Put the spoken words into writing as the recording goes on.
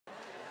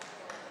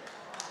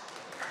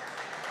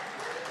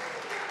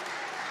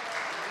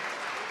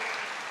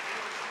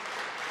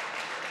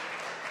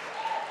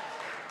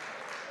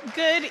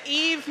Good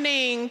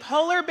evening,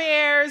 polar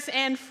bears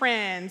and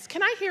friends.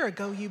 Can I hear a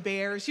go you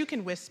bears? You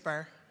can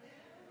whisper.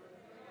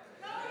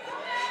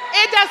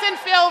 It doesn't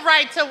feel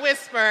right to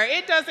whisper.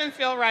 It doesn't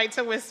feel right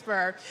to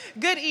whisper.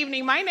 Good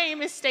evening. My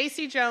name is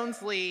Stacy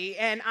Jones-Lee,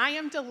 and I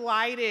am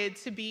delighted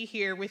to be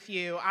here with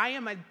you. I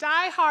am a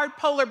diehard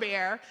polar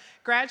bear,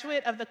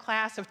 graduate of the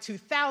class of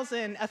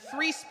 2000, a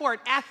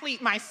three-sport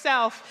athlete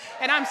myself,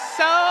 and I'm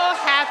so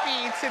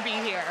happy to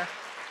be here.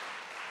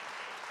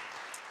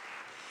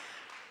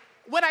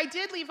 What I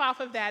did leave off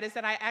of that is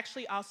that I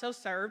actually also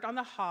served on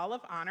the Hall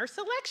of Honor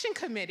Selection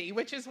Committee,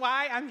 which is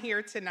why I'm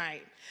here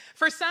tonight.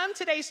 For some,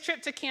 today's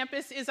trip to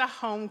campus is a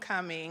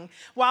homecoming,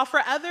 while for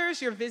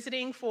others, you're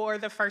visiting for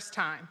the first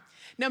time.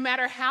 No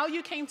matter how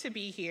you came to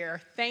be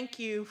here, thank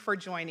you for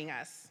joining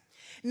us.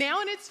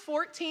 Now in its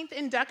 14th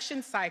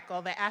induction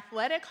cycle, the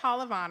Athletic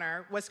Hall of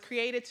Honor was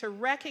created to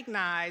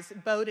recognize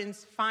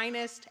Bowdoin's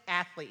finest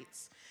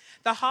athletes.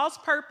 The Hall's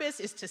purpose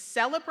is to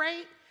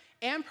celebrate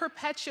and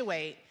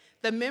perpetuate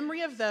the memory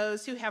of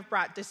those who have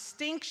brought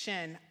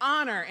distinction,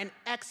 honor, and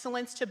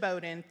excellence to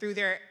Bowdoin through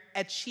their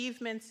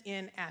achievements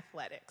in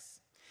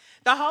athletics.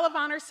 The Hall of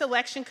Honor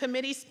Selection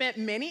Committee spent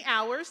many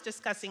hours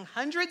discussing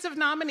hundreds of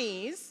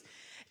nominees,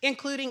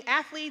 including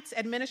athletes,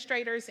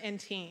 administrators, and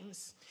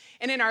teams.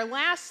 And in our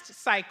last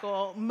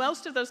cycle,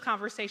 most of those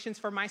conversations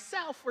for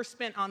myself were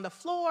spent on the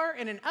floor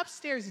in an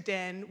upstairs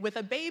den with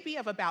a baby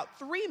of about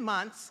 3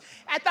 months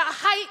at the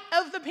height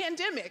of the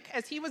pandemic,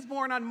 as he was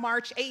born on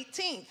March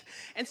 18th.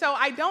 And so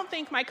I don't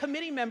think my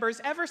committee members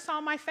ever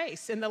saw my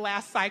face in the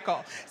last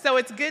cycle. So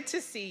it's good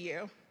to see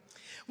you.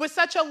 With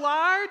such a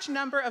large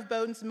number of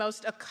Bowdoin's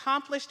most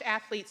accomplished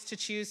athletes to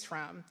choose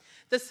from,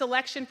 the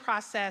selection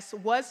process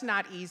was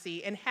not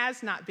easy and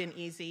has not been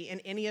easy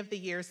in any of the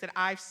years that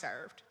I've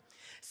served.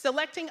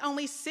 Selecting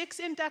only 6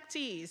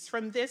 inductees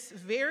from this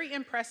very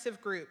impressive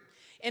group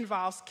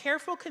involves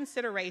careful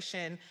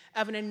consideration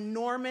of an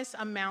enormous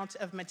amount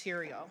of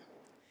material.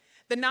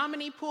 The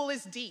nominee pool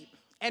is deep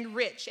and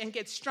rich and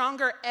gets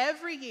stronger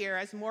every year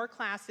as more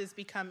classes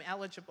become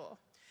eligible.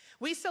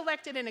 We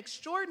selected an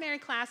extraordinary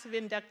class of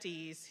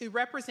inductees who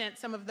represent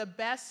some of the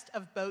best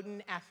of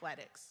Bowdoin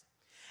athletics.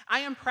 I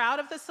am proud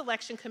of the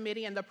selection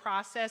committee and the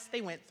process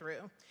they went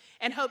through,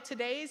 and hope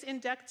today's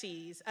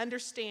inductees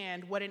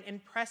understand what an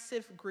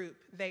impressive group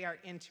they are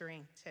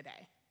entering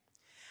today.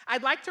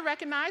 I'd like to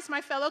recognize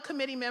my fellow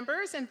committee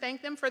members and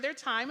thank them for their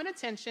time and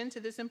attention to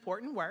this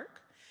important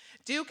work.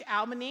 Duke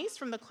Albanese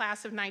from the class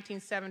of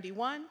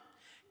 1971,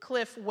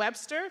 Cliff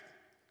Webster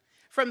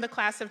from the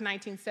class of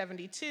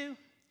 1972,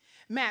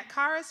 Matt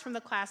Karras from the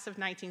class of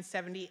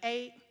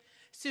 1978,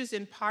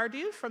 Susan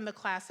Pardue from the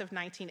class of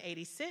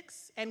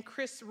 1986, and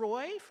Chris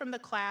Roy from the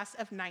class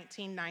of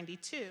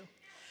 1992.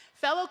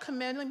 Fellow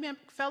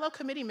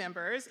committee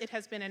members, it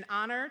has been an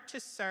honor to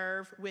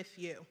serve with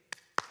you.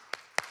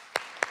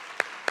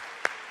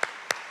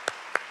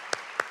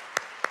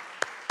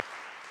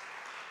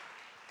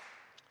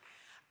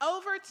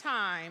 Over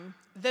time,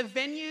 the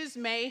venues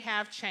may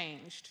have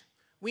changed.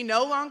 We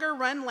no longer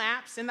run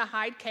laps in the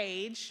Hyde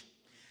Cage,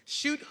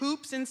 shoot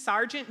hoops in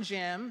Sargent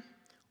Gym,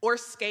 or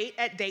skate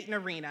at Dayton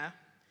Arena.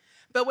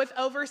 But with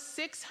over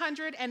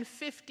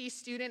 650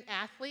 student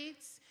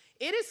athletes,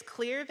 it is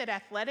clear that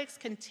athletics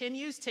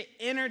continues to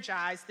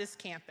energize this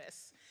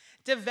campus,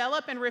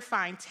 develop and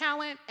refine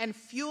talent, and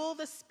fuel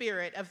the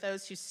spirit of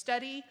those who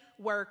study,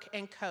 work,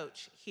 and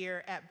coach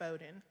here at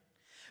Bowdoin.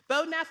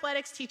 Bowdoin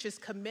Athletics teaches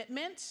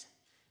commitment,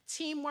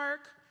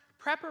 teamwork,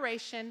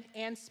 preparation,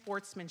 and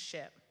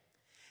sportsmanship.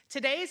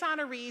 Today's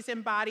honorees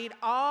embodied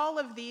all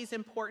of these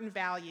important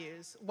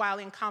values while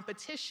in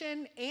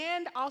competition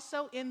and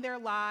also in their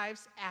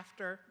lives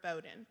after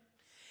Bowdoin.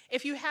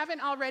 If you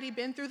haven't already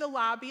been through the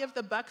lobby of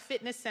the Buck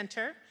Fitness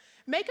Center,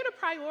 make it a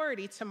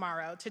priority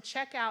tomorrow to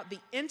check out the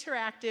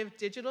interactive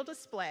digital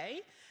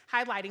display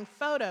highlighting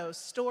photos,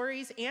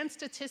 stories, and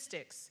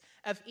statistics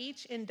of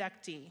each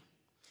inductee.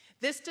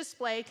 This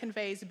display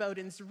conveys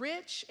Bowdoin's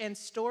rich and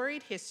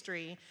storied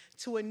history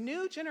to a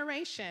new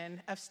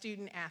generation of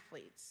student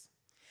athletes.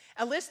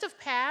 A list of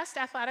past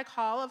Athletic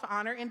Hall of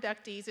Honor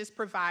inductees is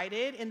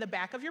provided in the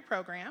back of your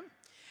program.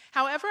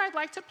 However, I'd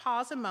like to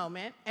pause a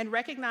moment and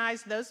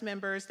recognize those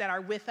members that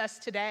are with us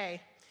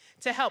today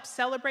to help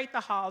celebrate the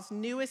Hall's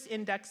newest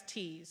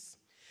inductees.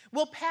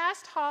 Will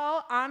past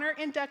Hall Honor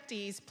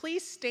inductees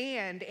please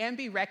stand and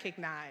be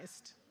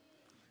recognized?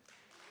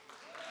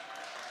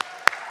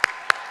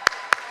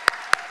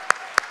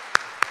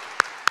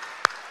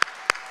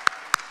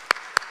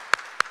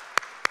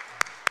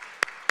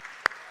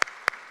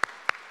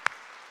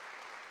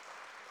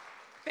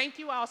 Thank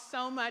you all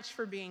so much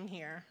for being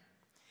here.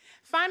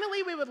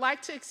 Finally, we would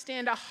like to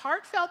extend a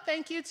heartfelt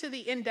thank you to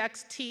the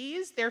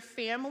inductees, their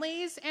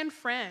families, and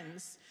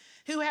friends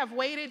who have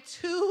waited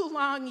 2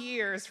 long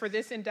years for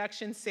this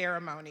induction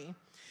ceremony.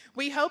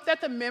 We hope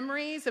that the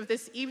memories of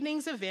this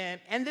evening's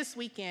event and this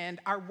weekend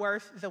are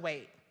worth the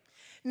wait.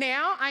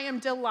 Now, I am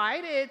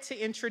delighted to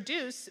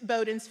introduce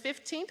Bowdoin's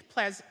 15th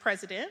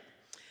president,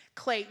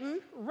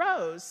 Clayton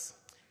Rose.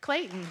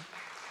 Clayton.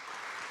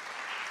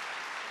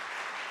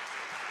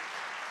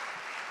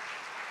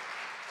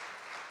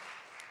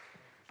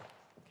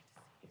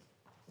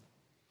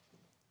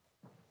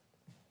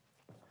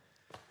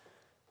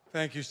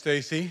 Thank you,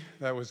 Stacy.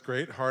 That was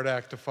great. Hard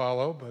act to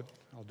follow, but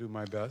I'll do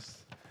my best.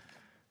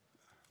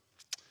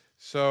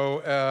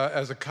 So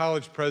as a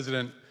college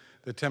president,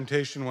 the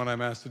temptation when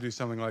I'm asked to do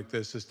something like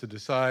this is to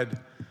decide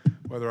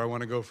whether I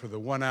want to go for the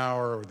 1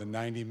 hour or the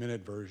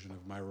 90-minute version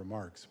of my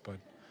remarks. But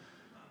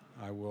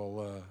I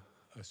will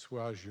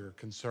assuage your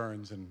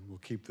concerns and we'll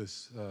keep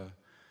this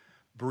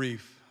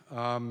brief.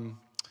 The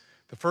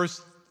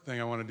first thing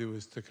I want to do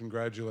is to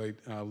congratulate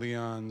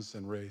Leon's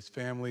and Ray's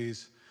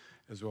families,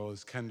 as well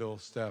as Kendall,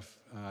 Steph,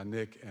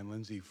 Nick, and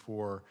Lindsay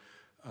for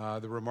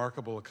the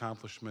remarkable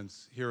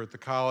accomplishments here at the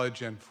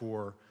college and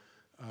for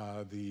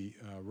the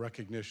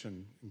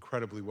recognition,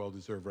 incredibly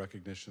well-deserved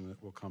recognition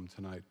that will come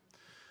tonight.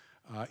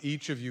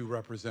 Each of you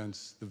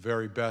represents the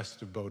very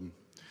best of Bowdoin,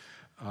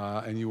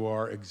 and you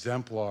are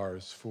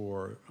exemplars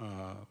for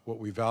what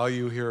we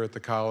value here at the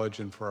college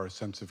and for our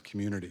sense of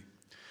community.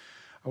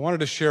 I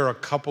wanted to share a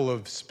couple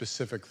of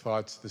specific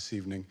thoughts this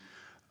evening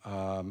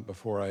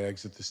before I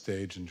exit the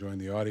stage and join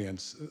the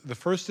audience. The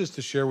first is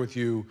to share with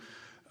you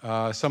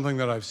something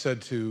that I've said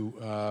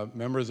to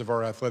members of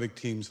our athletic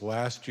teams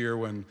last year,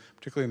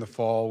 particularly in the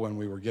fall when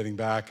we were getting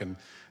back and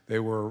we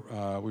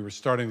were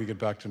starting to get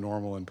back to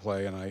normal in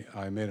play, and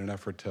I made an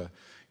effort to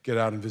get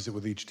out and visit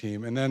with each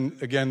team. And then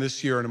again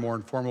this year in a more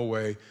informal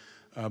way,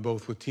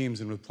 both with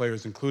teams and with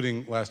players,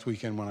 including last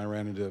weekend when I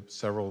ran into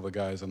several of the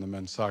guys on the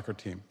men's soccer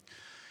team.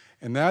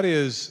 And that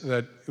is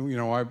that,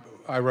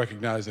 I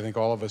recognize, I think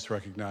all of us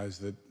recognize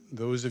that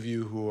those of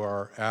you who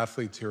are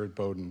athletes here at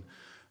Bowdoin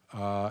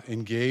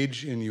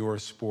engage in your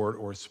sport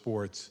or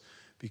sports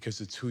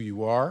because it's who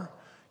you are.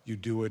 You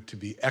do it to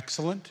be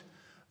excellent.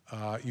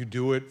 You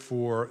do it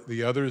for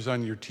the others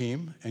on your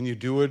team, and you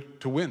do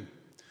it to win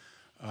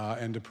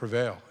and to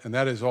prevail. And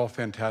that is all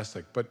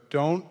fantastic. But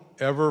don't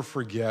ever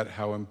forget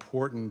how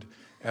important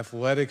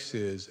athletics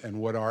is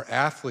and what our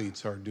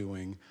athletes are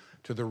doing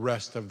to the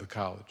rest of the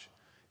college.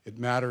 It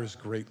matters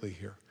greatly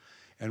here.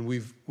 And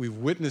we've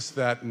witnessed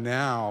that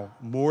now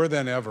more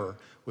than ever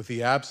with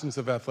the absence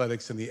of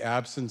athletics and the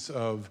absence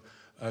of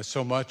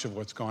so much of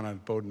what's gone on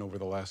at Bowdoin over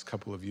the last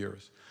couple of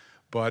years.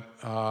 But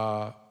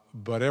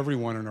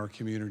everyone in our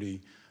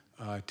community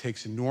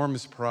takes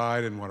enormous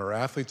pride in what our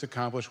athletes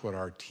accomplish, what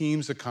our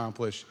teams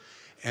accomplish,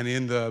 and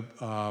in the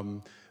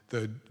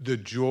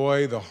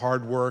joy, the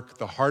hard work,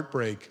 the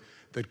heartbreak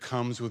that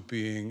comes with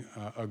being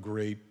a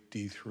great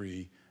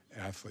D3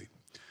 athlete.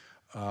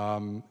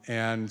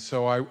 And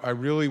so I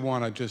really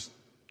want to just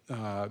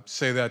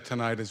say that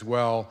tonight as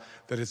well,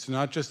 that it's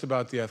not just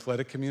about the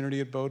athletic community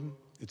at Bowdoin,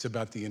 it's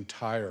about the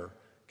entire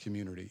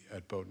community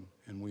at Bowdoin.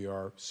 And we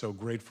are so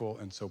grateful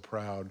and so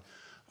proud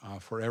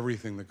for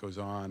everything that goes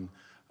on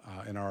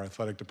in our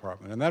athletic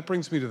department. And that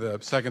brings me to the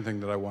second thing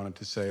that I wanted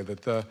to say,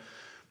 that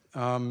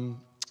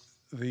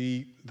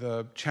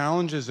the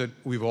challenges that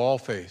we've all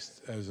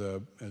faced as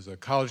a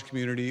college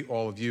community,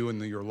 all of you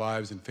and your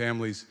lives and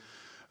families,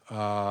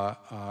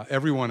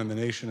 everyone in the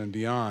nation and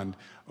beyond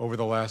over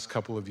the last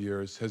couple of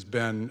years has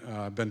been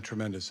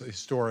tremendous,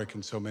 historic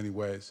in so many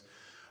ways.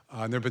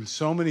 And there have been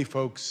so many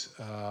folks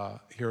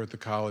here at the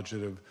college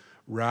that have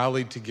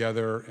rallied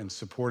together and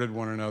supported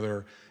one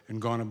another and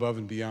gone above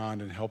and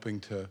beyond in helping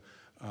to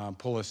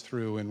pull us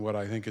through in what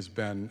I think has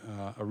been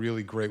a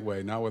really great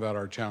way, not without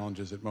our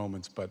challenges at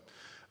moments, but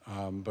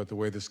the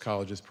way this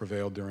college has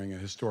prevailed during a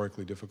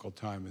historically difficult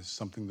time is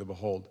something to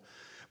behold.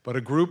 But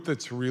a group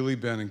that's really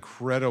been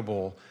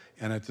incredible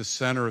and at the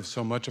center of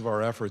so much of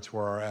our efforts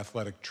were our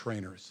athletic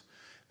trainers.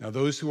 Now,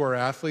 those who are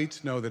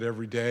athletes know that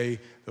every day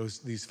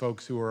these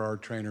folks who are our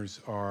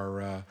trainers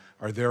are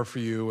there for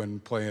you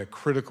and play a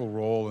critical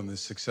role in the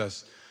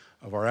success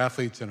of our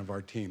athletes and of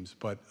our teams.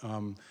 But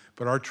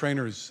our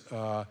trainers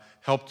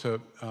helped to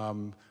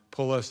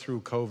pull us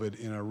through COVID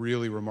in a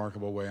really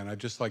remarkable way, and I'd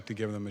just like to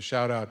give them a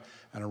shout out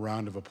and a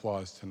round of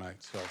applause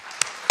tonight. So.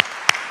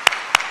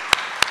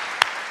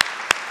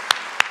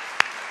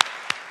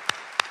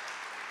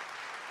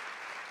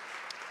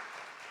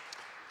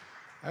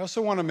 I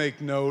also want to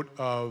make note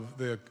of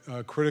the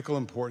critical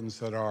importance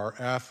that our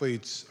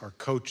athletes, our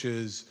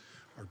coaches,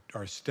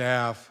 our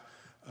staff,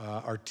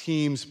 our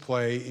teams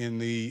play in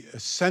the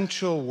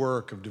essential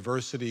work of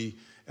diversity,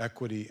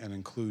 equity, and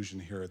inclusion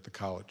here at the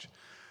college.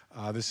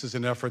 This is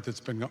an effort that's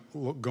been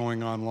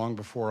going on long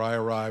before I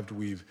arrived.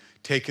 We've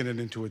taken it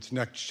into its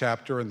next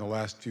chapter in the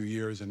last few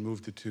years and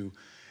moved it to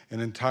an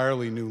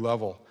entirely new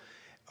level.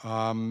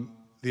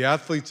 The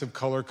Athletes of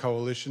Color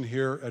Coalition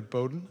here at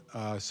Bowdoin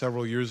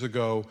several years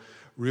ago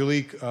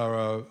really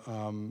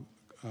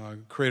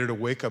created a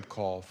wake-up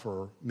call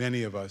for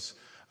many of us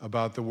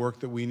about the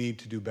work that we need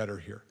to do better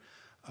here.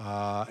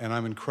 And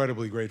I'm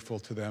incredibly grateful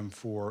to them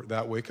for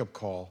that wake-up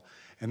call.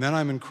 And then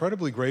I'm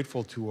incredibly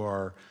grateful to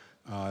our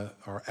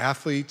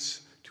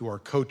athletes, to our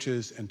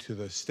coaches, and to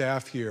the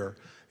staff here,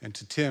 and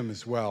to Tim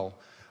as well,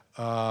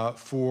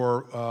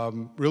 for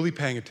really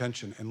paying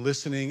attention and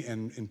listening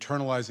and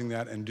internalizing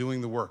that and doing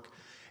the work.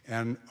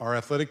 And our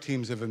athletic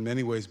teams have in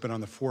many ways been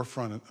on the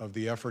forefront of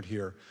the effort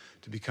here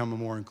to become a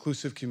more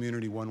inclusive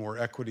community, one where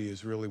equity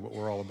is really what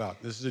we're all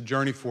about. This is a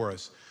journey for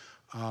us,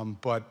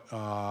 but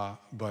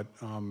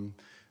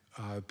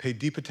paid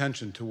deep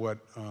attention to what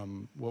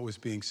was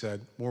being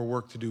said. More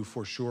work to do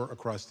for sure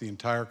across the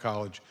entire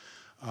college,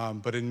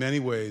 but in many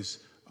ways,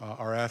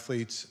 our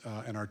athletes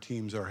and our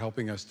teams are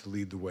helping us to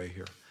lead the way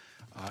here.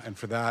 And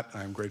for that,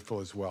 I'm grateful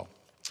as well.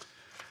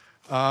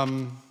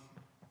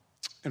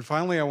 And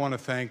finally, I want to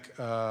thank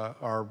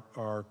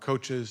our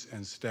coaches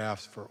and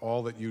staffs for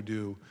all that you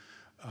do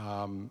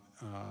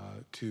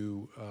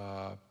to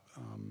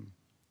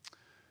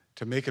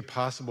make it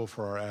possible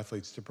for our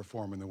athletes to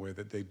perform in the way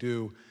that they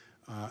do,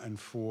 and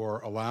for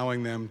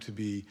allowing them to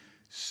be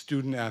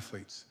student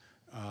athletes,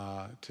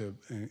 to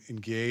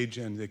engage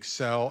and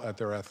excel at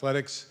their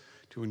athletics,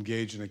 to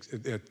engage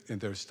in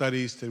their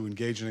studies, to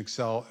engage and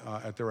excel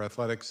at their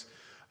athletics,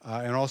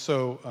 and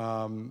also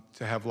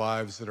to have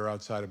lives that are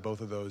outside of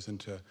both of those, and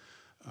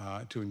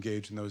to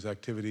engage in those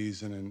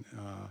activities and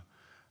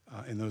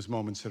in those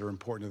moments that are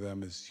important to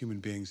them as human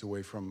beings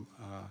away from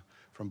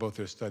both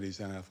their studies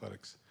and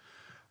athletics.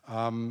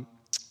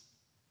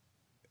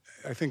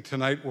 I think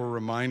tonight we're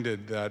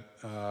reminded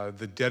that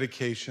the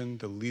dedication,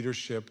 the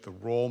leadership, the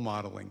role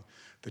modeling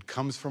that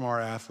comes from our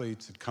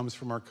athletes, that comes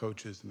from our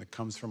coaches, and that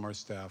comes from our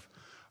staff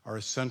are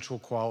essential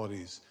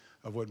qualities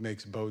of what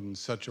makes Bowdoin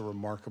such a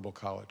remarkable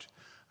college.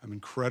 I'm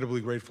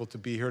incredibly grateful to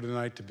be here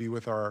tonight, to be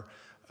with our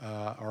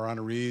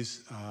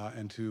honorees,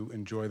 and to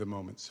enjoy the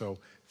moment. So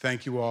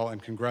thank you all,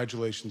 and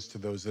congratulations to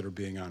those that are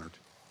being honored.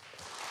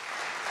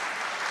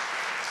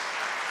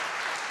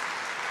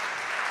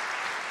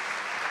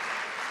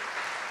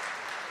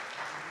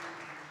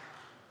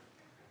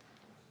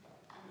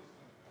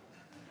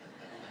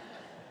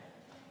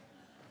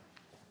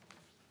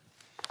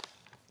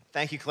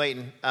 Thank you,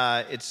 Clayton.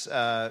 It's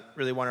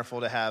really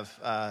wonderful to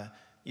have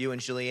you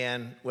and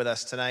Julianne with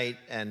us tonight.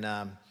 And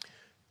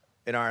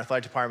in our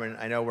athletic department,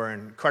 I know we're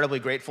incredibly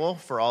grateful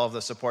for all of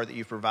the support that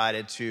you've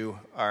provided to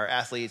our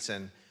athletes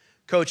and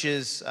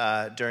coaches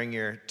during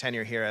your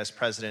tenure here as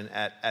president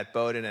at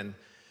Bowdoin.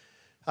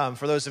 And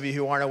for those of you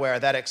who aren't aware,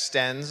 that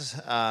extends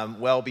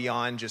well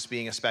beyond just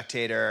being a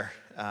spectator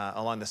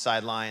along the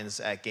sidelines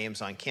at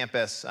games on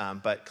campus.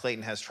 But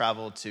Clayton has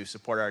traveled to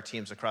support our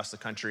teams across the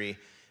country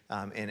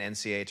in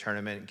NCAA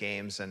tournament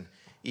games, and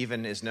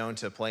even is known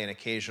to play an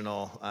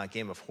occasional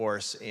game of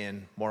horse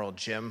in Morrill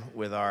Gym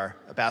with our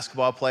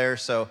basketball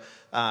players. So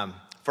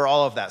for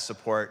all of that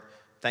support,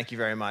 thank you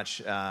very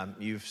much.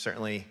 You've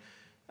certainly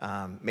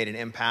made an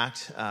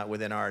impact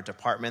within our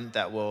department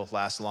that will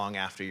last long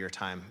after your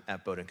time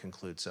at Bowdoin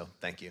concludes. So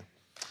thank you.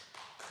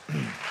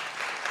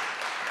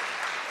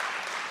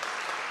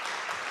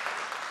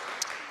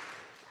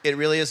 It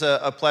really is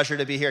a pleasure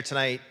to be here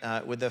tonight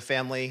with the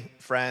family,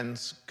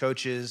 friends,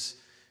 coaches,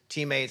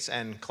 teammates,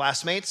 and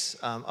classmates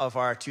of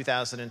our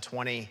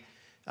 2020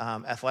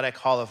 Athletic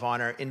Hall of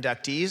Honor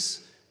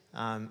inductees.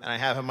 And I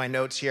have in my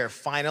notes here,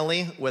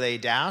 finally, with a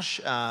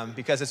dash,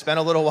 because it's been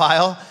a little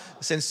while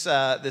since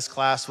this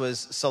class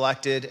was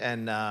selected,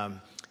 and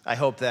I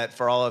hope that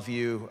for all of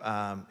you,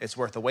 it's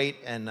worth the wait,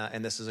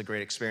 and this is a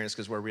great experience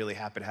because we're really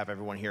happy to have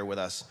everyone here with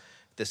us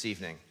this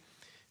evening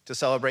to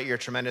celebrate your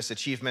tremendous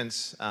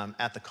achievements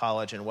at the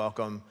college and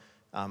welcome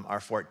our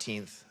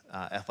 14th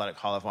Athletic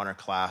Hall of Honor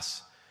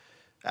class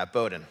at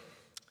Bowdoin.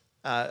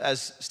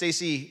 As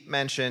Stacy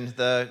mentioned,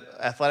 the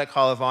Athletic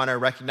Hall of Honor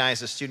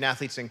recognizes student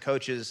athletes and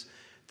coaches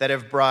that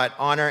have brought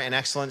honor and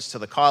excellence to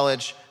the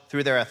college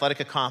through their athletic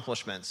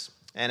accomplishments.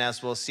 And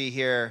as we'll see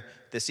here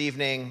this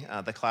evening,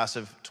 the class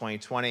of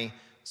 2020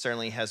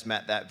 certainly has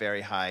met that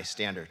very high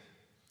standard.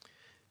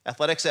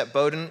 Athletics at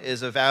Bowdoin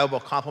is a valuable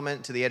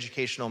complement to the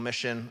educational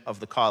mission of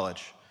the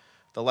college.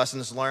 The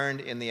lessons learned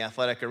in the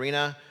athletic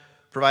arena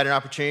provide an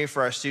opportunity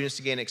for our students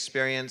to gain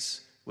experience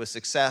with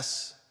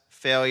success,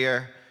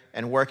 failure,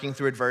 and working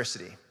through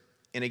adversity.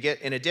 In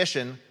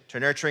addition to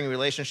nurturing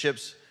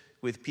relationships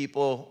with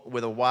people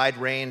with a wide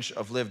range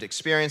of lived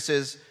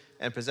experiences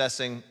and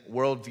possessing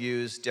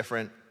worldviews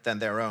different than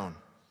their own,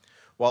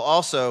 while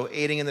also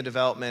aiding in the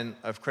development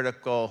of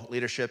critical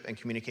leadership and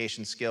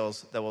communication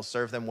skills that will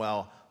serve them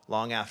well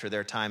long after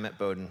their time at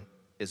Bowdoin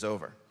is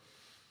over.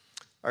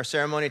 Our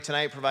ceremony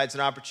tonight provides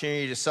an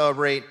opportunity to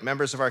celebrate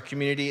members of our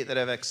community that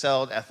have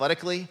excelled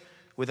athletically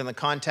within the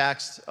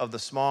context of the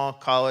small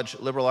college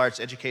liberal arts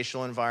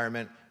educational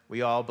environment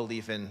we all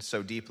believe in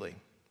so deeply.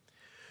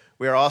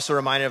 We are also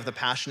reminded of the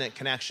passionate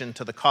connection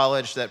to the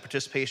college that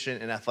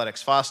participation in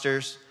athletics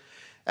fosters,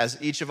 as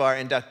each of our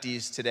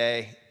inductees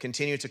today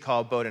continue to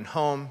call Bowdoin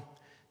home,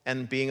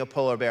 and being a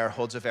polar bear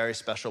holds a very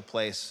special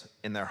place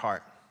in their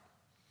heart.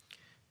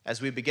 As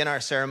we begin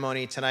our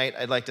ceremony tonight,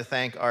 I'd like to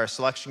thank our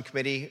selection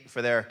committee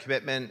for their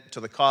commitment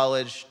to the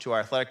college, to our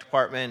athletic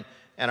department,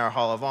 and our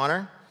Hall of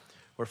Honor.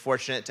 We're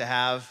fortunate to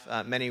have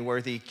many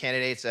worthy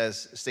candidates,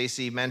 as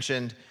Stacy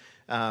mentioned,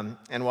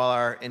 and while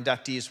our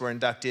inductees were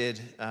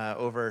inducted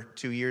over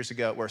 2 years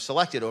ago, were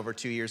selected over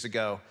 2 years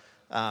ago,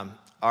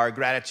 our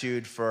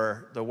gratitude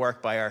for the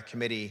work by our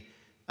committee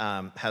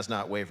has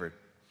not wavered.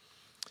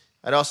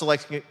 I'd also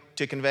like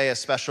to convey a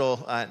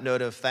special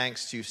note of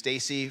thanks to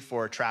Stacy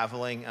for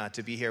traveling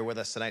to be here with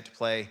us tonight to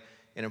play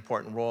an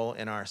important role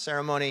in our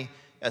ceremony,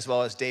 as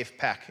well as Dave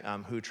Peck,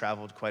 who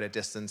traveled quite a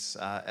distance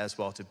as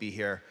well to be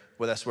here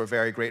with us. We're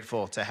very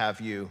grateful to have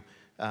you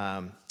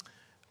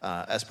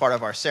as part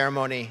of our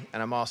ceremony,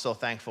 and I'm also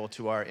thankful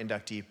to our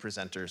inductee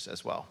presenters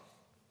as well.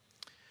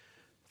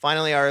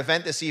 Finally, our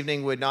event this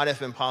evening would not have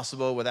been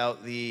possible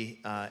without the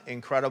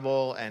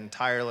incredible and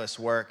tireless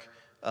work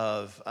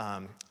of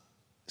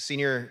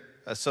Senior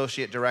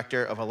Associate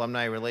Director of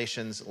Alumni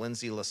Relations,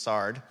 Lindsay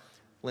Lessard.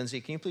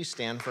 Lindsay, can you please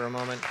stand for a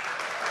moment?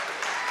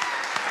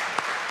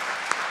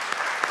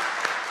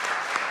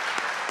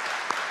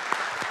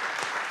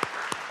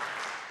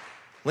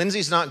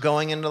 Lindsay's not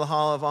going into the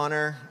Hall of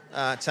Honor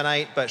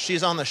tonight, but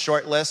she's on the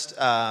short list.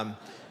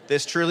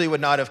 This truly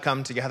would not have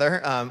come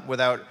together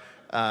without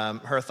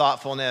her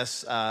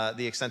thoughtfulness,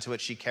 the extent to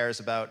which she cares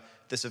about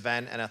this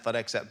event and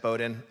athletics at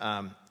Bowdoin,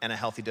 and a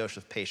healthy dose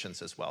of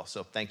patience as well.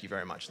 So thank you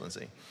very much,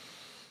 Lindsay.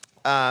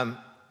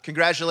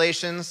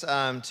 Congratulations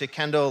to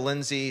Kendall,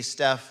 Lindsay,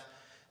 Steph,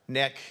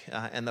 Nick,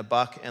 and the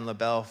Buck and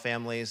Lebel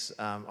families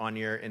on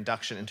your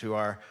induction into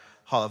our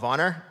Hall of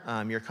Honor.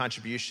 Your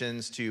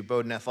contributions to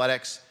Bowdoin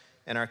athletics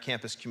and our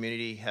campus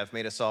community have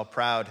made us all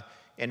proud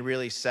and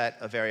really set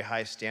a very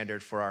high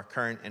standard for our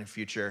current and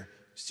future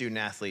student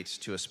athletes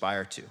to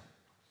aspire to.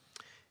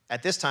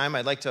 At this time,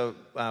 I'd like to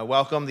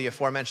welcome the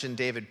aforementioned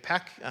David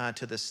Peck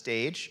to the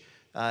stage.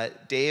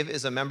 Dave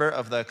is a member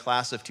of the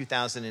class of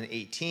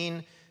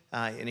 2018,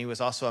 and he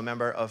was also a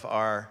member of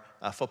our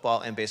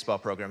football and baseball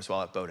programs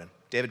while at Bowdoin.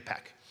 David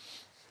Peck.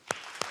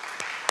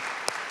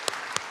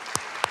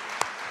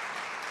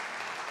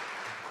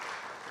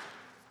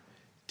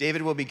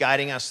 David will be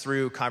guiding us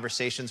through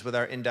conversations with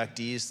our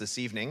inductees this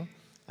evening.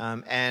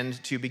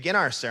 And to begin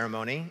our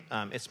ceremony,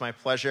 it's my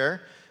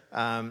pleasure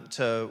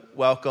to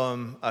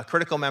welcome a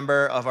critical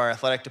member of our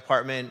athletic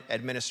department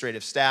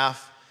administrative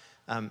staff.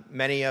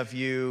 Many of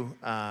you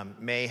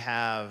may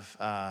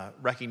have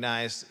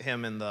recognized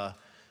him in the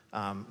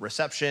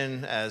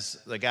reception as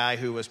the guy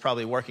who was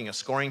probably working a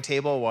scoring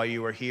table while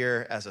you were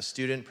here as a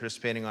student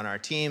participating on our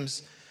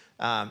teams.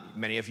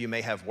 Many of you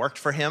may have worked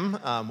for him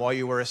while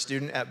you were a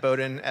student at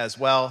Bowdoin as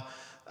well.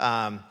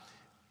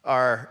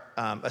 Our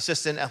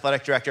Assistant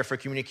Athletic Director for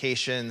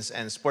Communications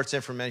and Sports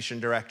Information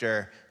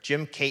Director,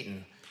 Jim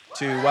Caton,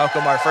 to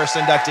welcome our first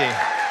inductee.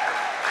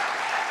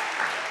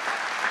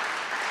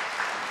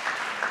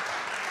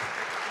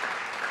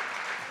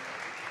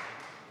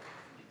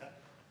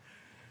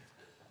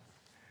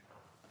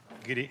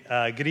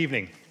 Good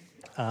evening.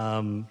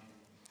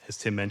 As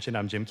Tim mentioned,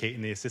 I'm Jim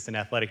Caton, the Assistant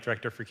Athletic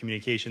Director for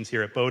Communications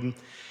here at Bowdoin.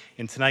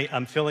 And tonight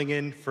I'm filling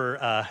in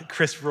for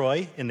Chris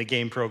Roy in the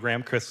game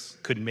program. Chris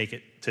couldn't make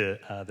it to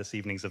this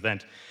evening's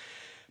event.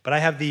 But I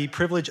have the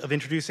privilege of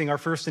introducing our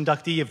first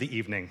inductee of the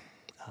evening,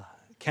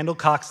 Kendall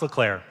Cox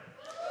Leclerc.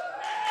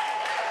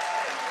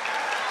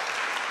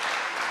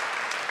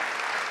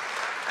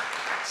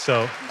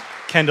 So,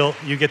 Kendall,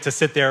 you get to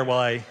sit there while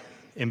I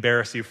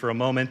embarrass you for a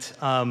moment.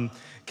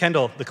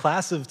 Kendall, the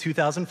class of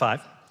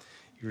 2005,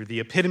 you're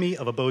the epitome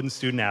of a Bowdoin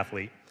student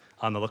athlete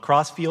on the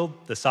lacrosse field,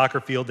 the soccer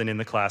field, and in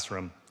the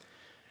classroom.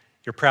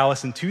 Your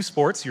prowess in 2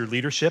 sports, your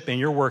leadership, and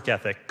your work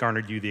ethic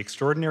garnered you the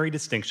extraordinary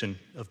distinction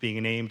of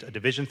being named a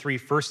Division III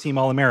first-team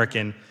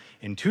All-American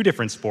in 2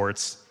 different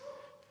sports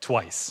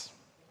twice.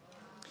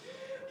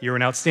 You're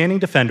an outstanding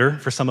defender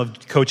for some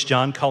of Coach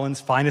John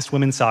Cullen's finest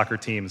women's soccer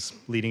teams,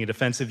 leading a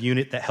defensive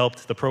unit that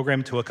helped the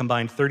program to a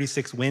combined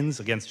 36 wins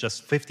against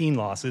just 15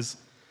 losses.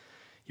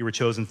 You were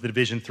chosen to the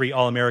Division III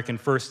All-American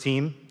first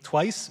team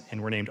twice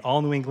and were named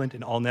All-New England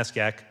and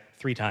All-NESCAC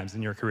 3 times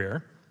in your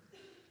career.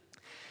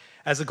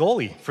 As a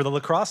goalie for the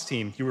lacrosse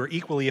team, you were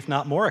equally, if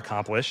not more,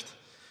 accomplished,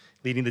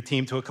 leading the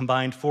team to a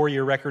combined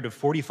 4-year record of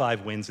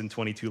 45 wins and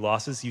 22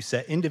 losses. You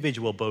set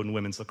individual Bowdoin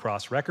women's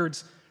lacrosse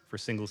records for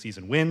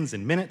single-season wins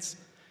and minutes,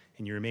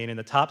 and you remain in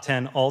the top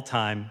 10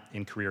 all-time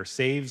in career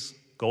saves,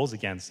 goals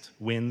against,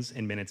 wins,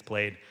 and minutes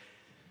played.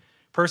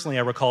 Personally,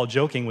 I recall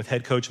joking with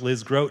head coach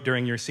Liz Grote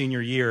during your senior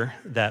year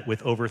that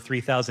with over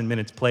 3,000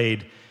 minutes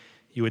played,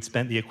 you had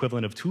spent the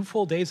equivalent of 2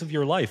 full days of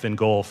your life in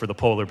goal for the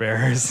Polar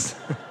Bears.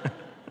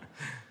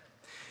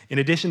 In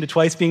addition to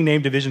twice being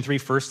named Division III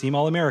first-team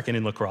All-American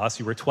in lacrosse,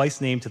 you were twice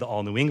named to the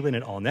All-New England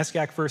and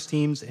All-NESCAC first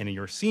teams, and in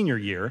your senior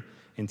year,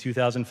 in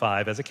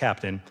 2005, as a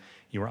captain,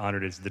 you were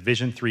honored as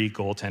Division III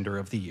Goaltender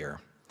of the Year.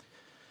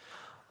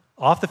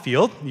 Off the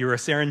field, you were a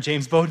Sarah and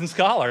James Bowdoin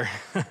Scholar,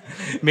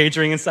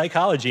 majoring in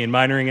psychology and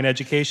minoring in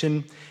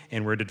education,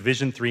 and were a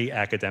Division III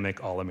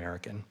Academic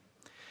All-American.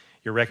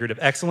 Your record of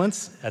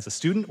excellence as a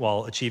student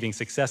while achieving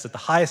success at the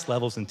highest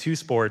levels in 2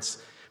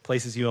 sports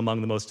places you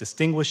among the most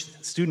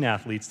distinguished student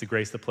athletes to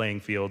grace the playing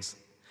fields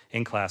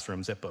and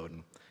classrooms at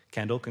Bowdoin.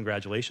 Kendall,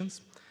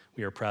 congratulations.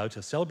 We are proud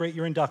to celebrate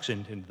your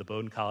induction into the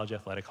Bowdoin College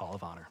Athletic Hall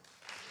of Honor.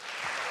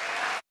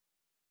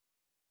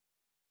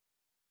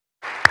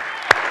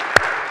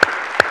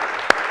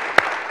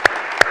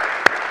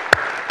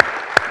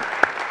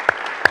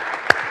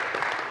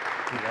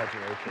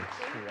 Congratulations.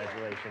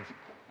 Congratulations.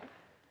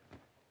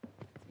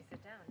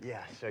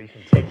 Yeah, so you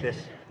can take this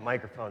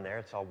microphone there.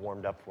 It's all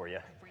warmed up for you.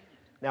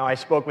 Now, I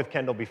spoke with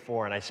Kendall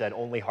before, and I said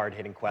only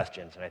hard-hitting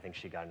questions, and I think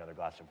she got another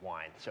glass of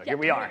wine. So here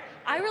we are.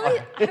 I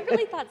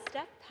really thought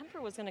Steph Pemper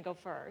was going to go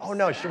first. Oh,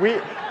 no, she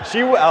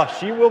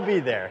will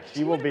be there.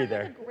 She will be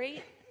there. A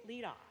great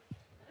lead-off.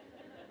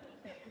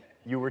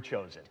 You were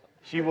chosen.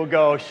 She will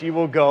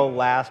go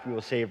last. We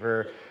will save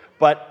her.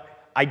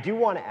 But I do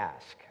want to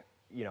ask,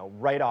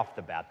 right off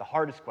the bat, the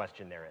hardest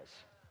question there is,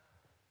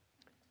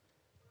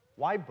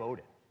 why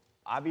Bowdoin?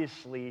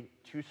 Obviously,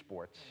 2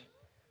 sports.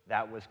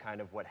 That was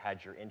kind of what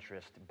had your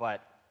interest.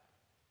 But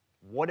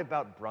what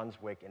about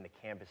Brunswick and the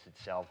campus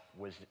itself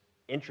was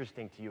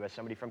interesting to you as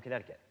somebody from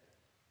Connecticut?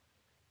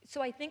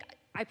 So I think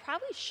I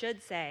probably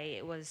should say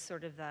it was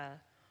sort of the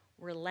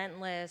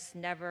relentless,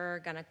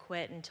 never gonna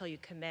quit until you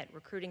commit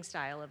recruiting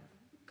style of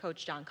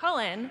Coach John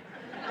Cullen.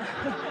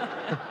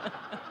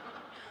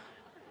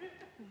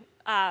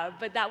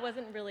 But that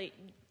wasn't really,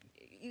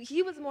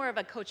 he was more of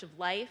a coach of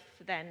life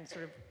than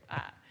sort of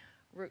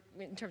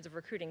in terms of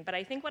recruiting. But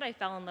I think what I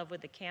fell in love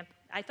with the campus,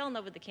 I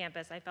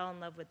fell in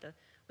love with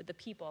the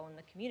people and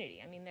the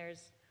community. I mean,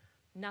 there's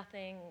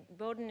nothing,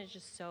 Bowdoin is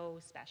just so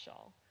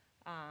special.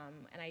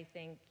 And I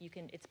think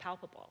it's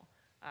palpable.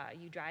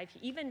 You drive,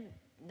 even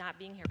not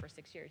being here for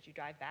 6 years, you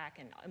drive back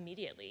and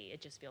immediately it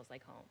just feels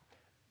like home.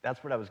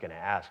 That's what I was going to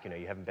ask.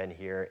 You haven't been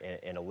here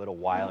in a little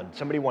while, and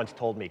somebody once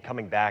told me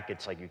coming back,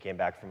 it's like you came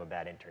back from a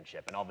bad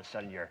internship, and all of a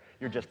sudden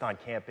you're just on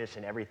campus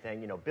and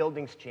everything.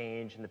 Buildings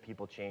change and the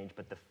people change,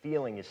 but the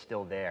feeling is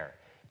still there.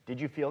 Did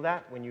you feel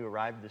that when you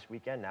arrived this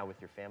weekend, now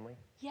with your family?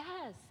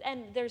 Yes,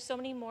 and there's so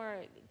many more.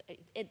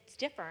 It's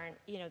different.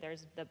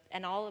 There's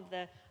and all of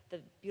the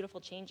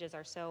beautiful changes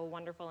are so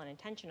wonderful and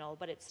intentional,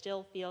 but it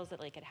still feels that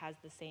like it has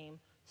the same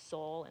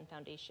soul and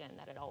foundation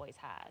that it always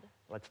had.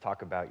 Let's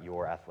talk about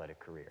your athletic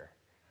career.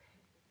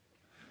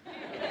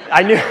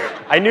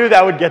 I knew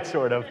that would get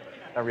sort of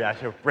a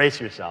reaction. Brace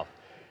yourself.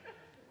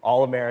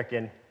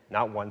 All-American,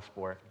 not one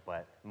sport,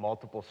 but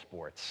multiple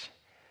sports.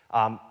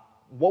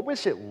 What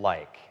was it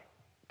like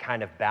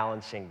kind of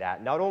balancing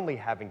that, not only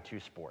having 2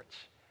 sports,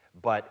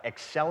 but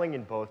excelling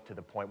in both to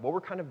the point? What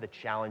were kind of the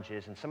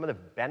challenges and some of the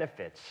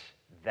benefits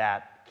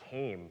that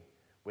came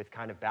with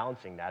kind of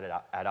balancing that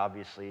at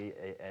obviously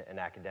an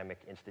academic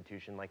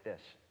institution like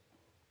this?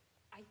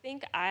 I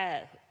think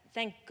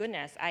thank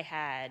goodness I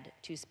had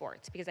 2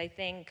 sports, because I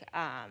think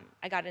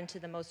I got into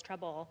the most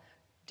trouble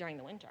during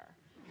the winter.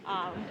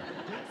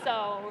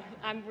 So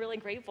I'm really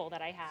grateful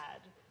that I had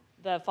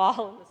the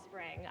fall and the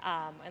spring,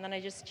 and then I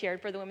just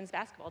cheered for the women's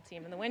basketball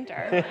team in the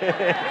winter.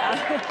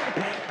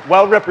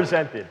 Well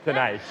represented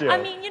tonight, too.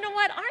 I mean, you know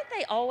what? Aren't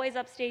they always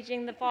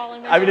upstaging the fall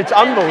and winter? I mean, it's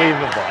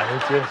unbelievable.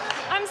 It's just...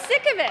 I'm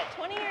sick of it,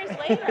 20 years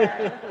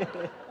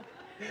later.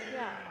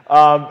 Yeah.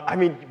 I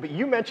mean, but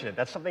you mentioned it.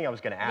 That's something I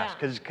was going to ask.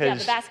 Yeah,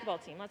 the basketball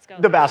team. Let's go.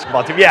 The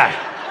basketball team,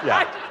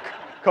 yeah.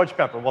 Coach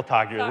Pemper, we'll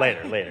talk to you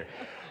later.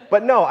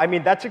 But no, I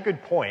mean, that's a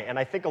good point, and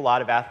I think a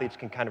lot of athletes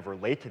can kind of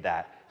relate to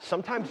that.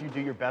 Sometimes you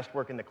do your best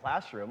work in the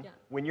classroom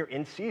when you're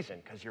in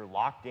season, because you're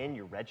locked in,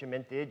 you're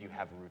regimented, you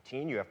have a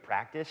routine, you have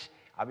practice.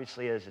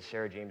 Obviously, as a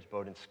Sarah James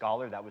Bowdoin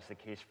scholar, that was the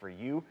case for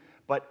you.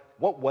 But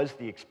what was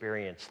the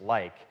experience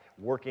like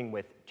working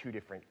with 2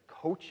 different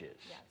coaches,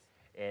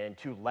 and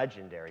 2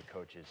 legendary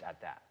coaches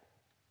at that?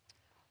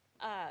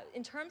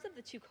 In terms of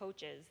the 2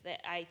 coaches,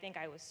 that I think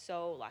I was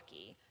so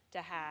lucky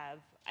to have,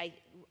 I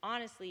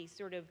honestly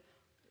sort of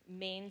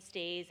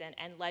mainstays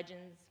and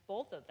legends,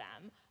 both of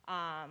them,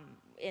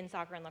 in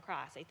soccer and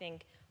lacrosse. I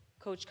think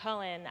Coach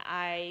Cullen,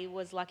 I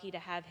was lucky to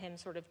have him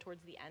sort of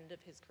towards the end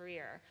of his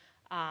career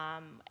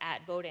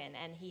at Bowdoin,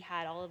 and he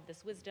had all of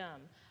this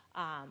wisdom.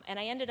 And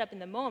I ended up in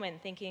the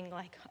moment thinking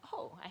like,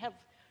 oh,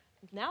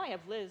 now I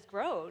have Liz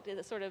Grote,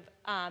 sort of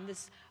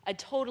a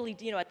totally,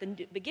 at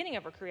the beginning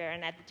of her career,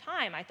 and at the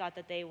time I thought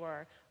that they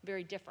were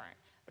very different.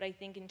 But I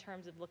think in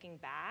terms of looking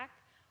back,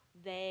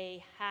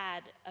 they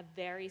had a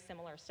very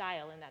similar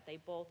style in that they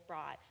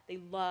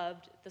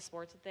loved the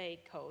sports that they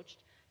coached.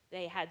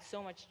 They had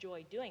so much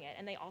joy doing it,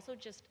 and they also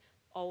just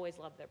always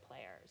loved their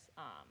players.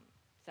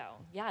 So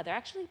yeah, they're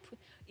actually,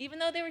 even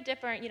though they were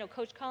different,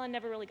 Coach Cullen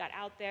never really got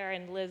out there,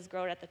 and Liz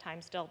Grote at the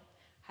time still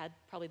had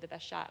probably the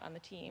best shot on the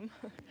team.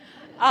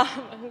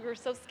 We were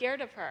so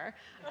scared of her.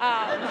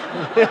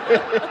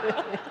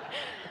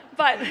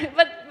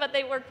 But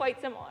they were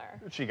quite similar.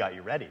 She got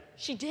you ready.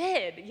 She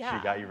did, yeah.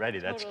 She got you ready,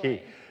 that's totally.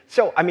 key.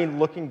 So, I mean,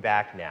 looking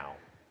back now,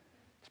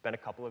 it's been a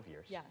couple of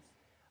years. Yes.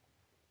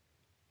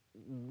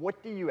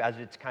 What do you, as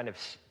it's kind of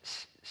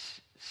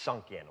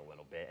sunk in a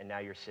little bit, and now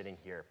you're sitting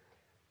here,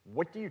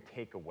 what do you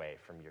take away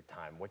from your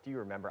time? What do you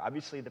remember?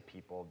 Obviously the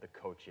people, the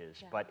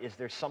coaches, but is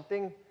there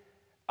something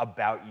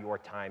about your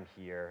time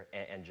here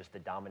and just the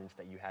dominance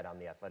that you had on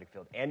the athletic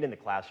field and in the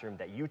classroom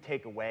that you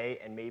take away,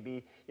 and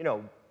maybe,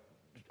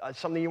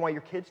 something you want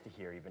your kids to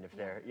hear, even if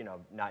they're,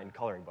 not in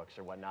coloring books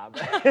or whatnot.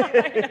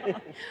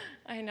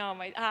 I know.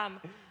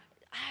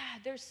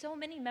 There's so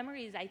many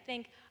memories. I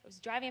think I was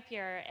driving up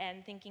here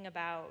and thinking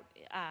about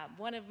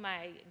one of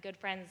my good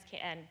friends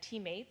and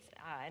teammates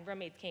and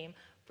roommates came,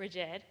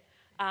 Bridget,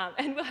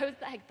 and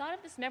I thought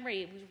of this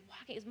memory. We were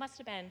walking. It must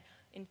have been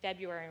in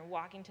February and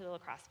walking to the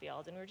lacrosse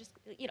field, and we were just,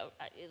 you know,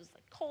 it was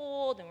like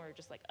cold, and we were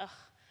just like, ugh.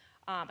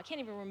 I can't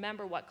even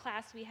remember what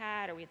class we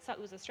had, or it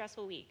was a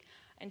stressful week.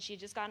 And she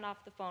had just gotten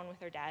off the phone with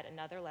her dad,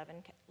 another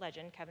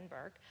legend, Kevin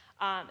Burke,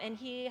 and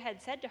he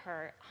had said to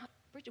her,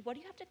 Bridget, what are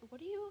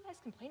you guys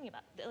complaining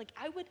about? Like,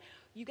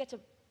 you get to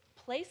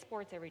play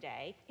sports every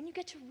day, and you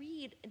get to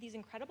read these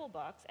incredible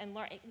books and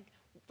learn.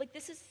 Like,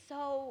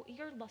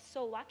 you're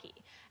so lucky.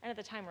 And at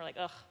the time, we're like,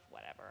 ugh,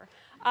 whatever.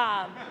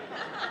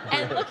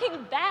 And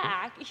looking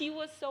back, he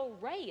was so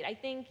right. I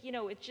think, you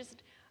know,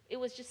 it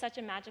was just such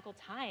a magical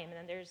time.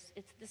 And then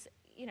it's this,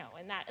 you know,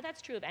 and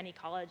that's true of any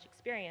college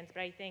experience,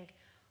 but I think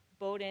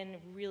Bowdoin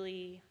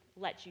really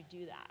lets you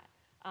do that,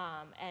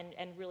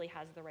 and really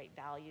has the right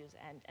values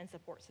and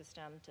support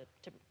system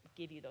to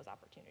give you those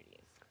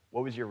opportunities.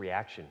 What was your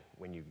reaction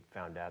when you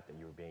found out that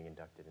you were being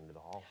inducted into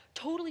the Hall?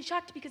 Totally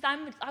shocked, because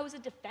I was a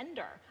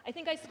defender. I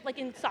think like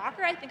in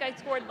soccer, I think I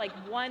scored like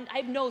one. I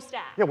have no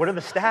stats. Yeah, what are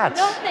the stats?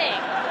 Nothing.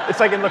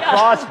 It's like in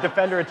lacrosse,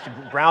 defender, it's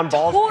ground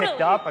balls Totally.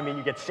 picked up. I mean,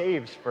 you get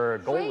saves for a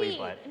goalie,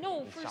 Right. but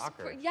No, in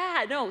soccer.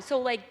 so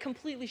like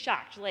completely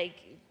shocked. Like,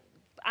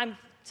 I'm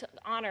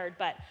honored,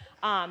 but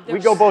we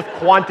go both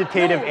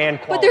quantitative and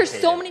qualitative. But there's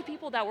so many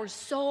people that were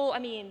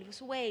it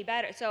was way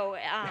better. So,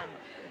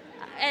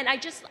 and I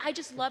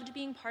just loved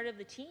being part of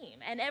the team,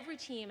 and every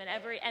team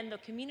and the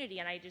community,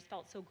 and I just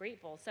felt so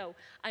grateful. So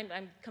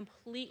I'm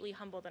completely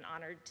humbled and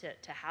honored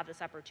to have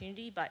this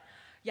opportunity. But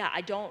yeah,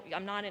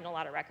 I'm not in a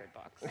lot of record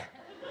books.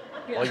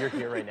 Well, you're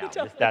here right now.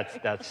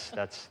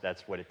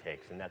 That's what it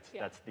takes, and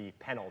that's the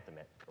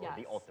penultimate, or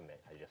the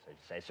ultimate, I should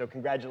say. So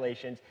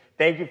congratulations.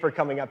 Thank you for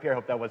coming up here. I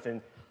hope that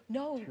wasn't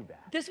too bad.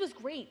 This was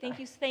great. Thank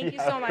you so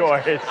Of much.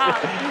 course. Thank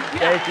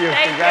you.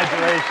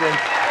 Congratulations.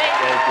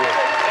 Thank you.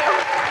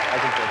 I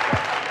can take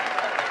that.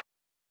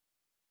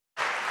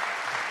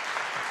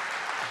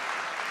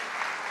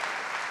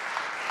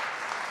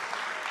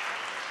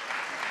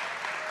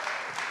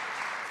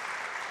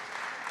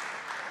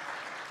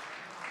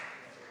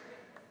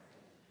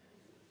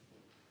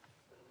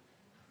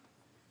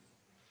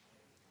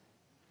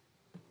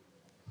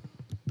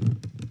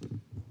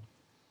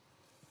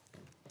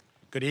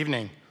 Good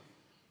evening.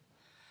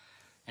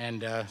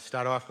 And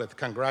start off with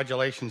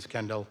congratulations,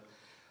 Kendall.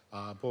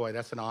 Boy,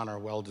 that's an honor,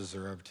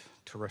 well-deserved,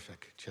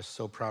 terrific. Just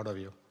so proud of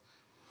you.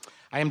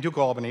 I am Duke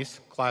Albany's,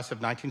 class of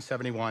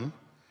 1971,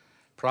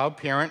 proud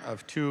parent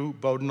of 2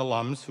 Bowdoin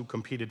alums who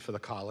competed for the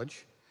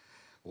college.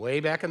 Way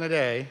back in the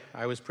day,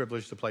 I was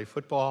privileged to play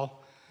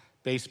football,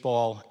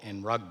 baseball,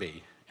 and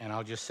rugby. And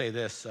I'll just say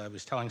this, I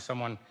was telling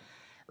someone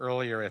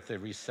earlier at the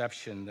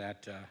reception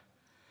that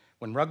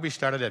when rugby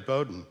started at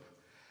Bowdoin,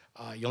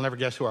 you'll never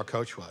guess who our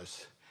coach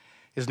was.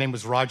 His name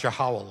was Roger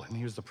Howell, and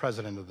he was the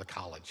president of the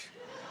college.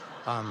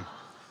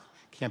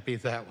 Can't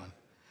beat that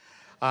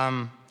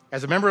one.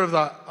 As a member of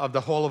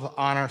the Hall of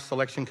Honor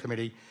Selection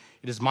Committee,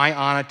 it is my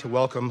honor to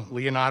welcome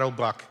Leonardo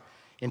Buck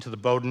into the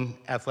Bowdoin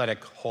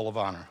Athletic Hall of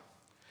Honor.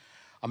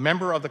 A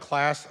member of the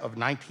class of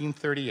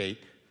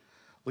 1938,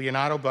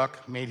 Leonardo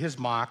Buck made his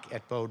mark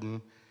at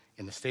Bowdoin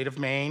in the state of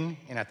Maine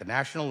and at the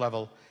national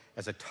level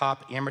as a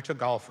top amateur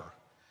golfer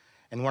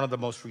and one of the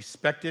most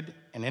respected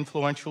and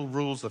influential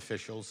rules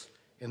officials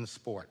in the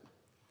sport.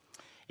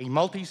 A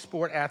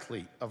multi-sport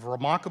athlete of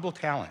remarkable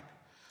talent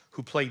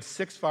who played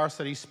 6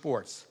 varsity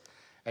sports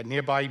at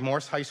nearby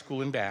Morse High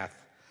School in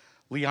Bath,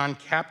 Leon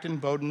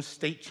captained Bowdoin's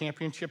state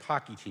championship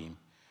hockey team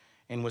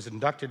and was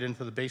inducted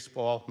into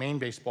the Maine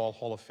Baseball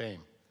Hall of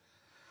Fame.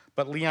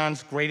 But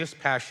Leon's greatest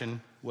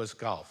passion was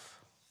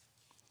golf.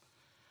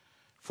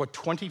 For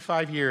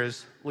 25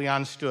 years,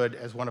 Leon stood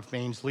as one of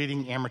Maine's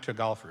leading amateur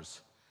golfers,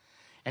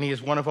 and he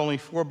is one of only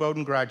 4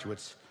 Bowdoin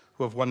graduates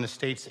who have won the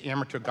state's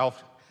amateur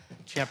golf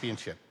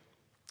championship.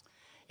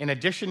 In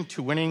addition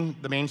to winning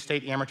the Maine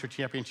State Amateur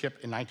Championship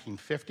in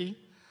 1950,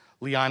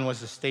 Leon was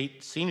the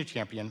state senior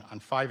champion on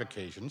 5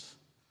 occasions,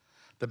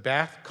 the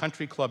Bath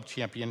Country Club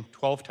champion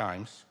 12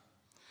 times,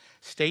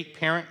 state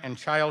parent and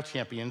child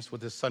champions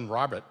with his son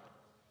Robert,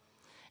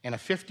 and a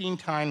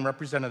 15-time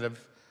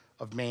representative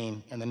of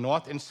Maine in the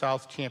North and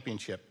South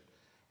Championship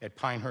at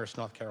Pinehurst,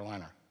 North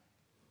Carolina.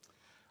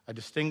 A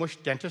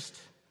distinguished dentist,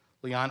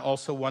 Leon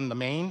also won the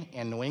Maine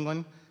and New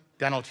England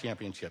dental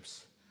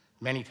championships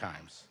many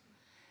times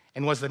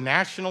and was the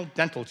national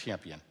dental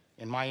champion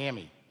in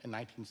Miami in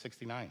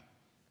 1969.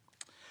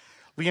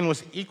 Leon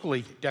was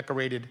equally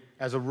decorated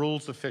as a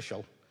rules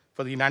official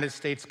for the United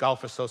States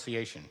Golf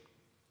Association.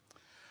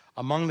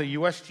 Among the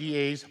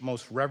USGA's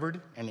most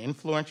revered and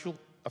influential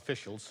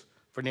officials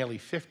for nearly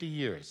 50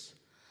 years,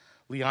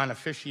 Leon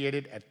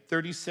officiated at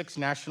 36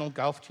 national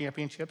golf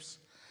championships,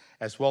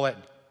 as well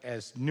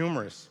as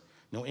numerous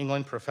New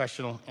England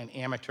professional and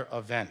amateur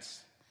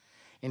events.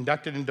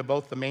 Inducted into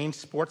both the Maine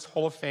Sports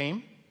Hall of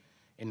Fame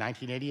in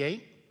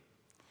 1988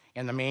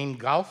 and the Maine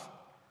Golf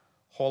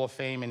Hall of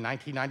Fame in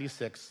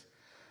 1996,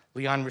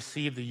 Leon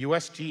received the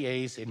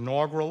USGA's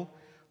inaugural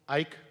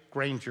Ike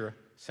Granger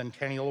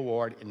Centennial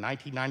Award in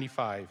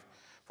 1995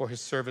 for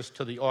his service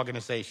to the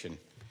organization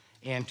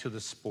and to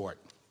the sport.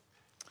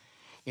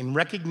 In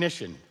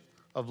recognition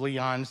of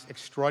Leon's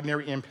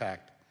extraordinary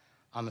impact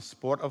on the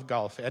sport of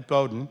golf at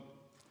Bowdoin,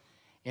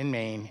 in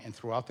Maine, and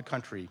throughout the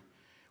country,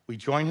 we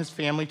join his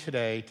family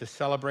today to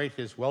celebrate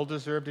his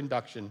well-deserved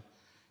induction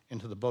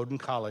into the Bowdoin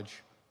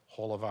College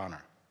Hall of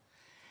Honor.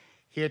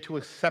 Here to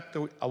accept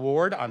the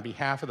award on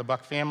behalf of the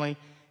Buck family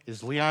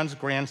is Leon's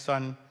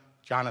grandson,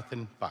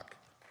 Jonathan Buck.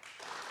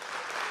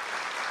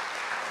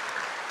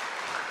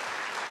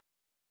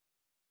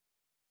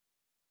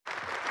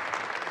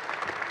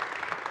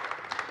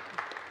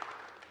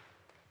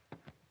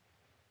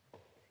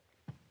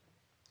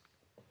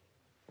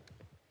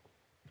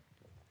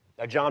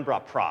 Now, John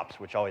brought props,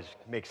 which always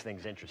makes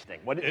things interesting.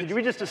 Could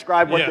we just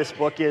describe what this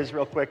book is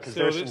real quick?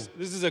 So this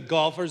is a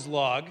golfer's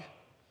log.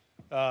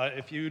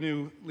 If you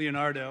knew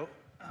Leonardo,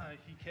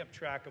 he kept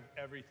track of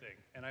everything.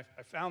 And I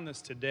found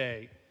this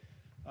today,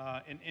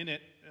 and in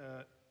it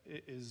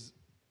is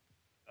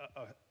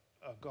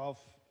a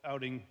golf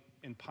outing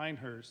in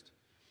Pinehurst.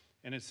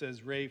 And it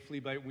says, Ray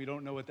Fleabite, we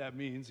don't know what that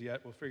means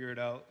yet. We'll figure it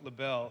out,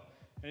 Lebel.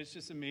 And it's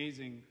just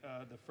amazing,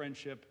 the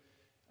friendship,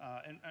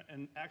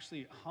 and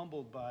actually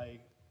humbled by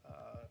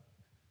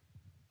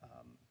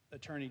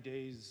Attorney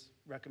Day's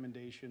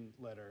recommendation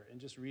letter, and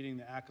just reading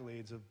the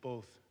accolades of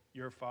both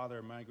your father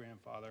and my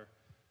grandfather.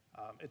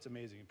 It's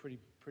amazing.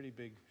 Pretty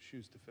big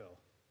shoes to fill.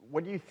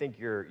 What do you think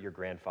your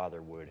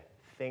grandfather would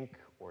think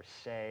or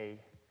say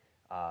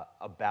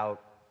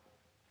about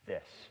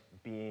this,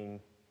 being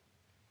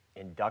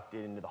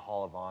inducted into the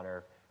Hall of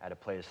Honor at a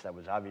place that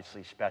was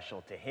obviously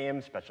special to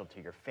him, special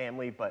to your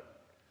family,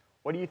 but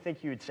what do you think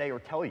he would say or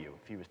tell you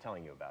if he was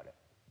telling you about it?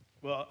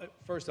 Well,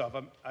 first off,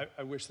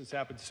 I wish this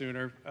happened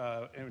sooner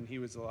and he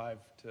was alive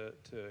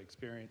to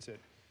experience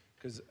it,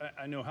 because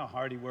I know how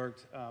hard he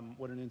worked,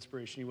 what an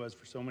inspiration he was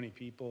for so many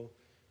people.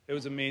 It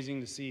was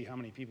amazing to see how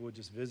many people would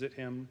just visit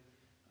him,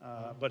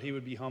 but he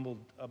would be humbled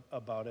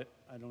about it.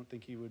 I don't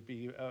think he would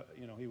be,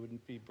 he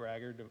wouldn't be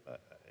braggart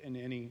in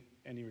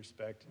any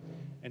respect,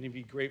 and he'd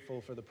be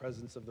grateful for the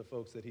presence of the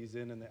folks that he's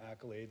in and the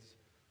accolades,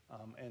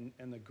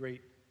 and the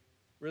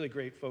really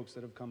great folks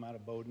that have come out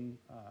of Bowdoin.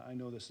 I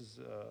know this is.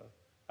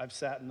 I've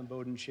sat in the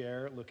Bowdoin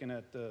chair looking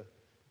at the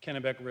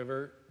Kennebec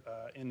River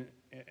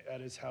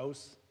at his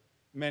house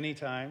many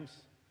times,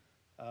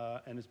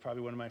 and it's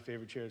probably one of my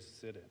favorite chairs to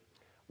sit in.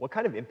 What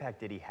kind of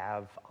impact did he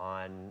have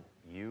on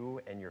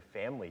you and your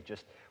family?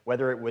 Just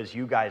whether it was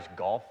you guys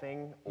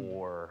golfing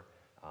or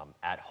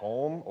at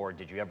home, or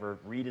did you ever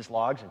read his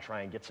logs and try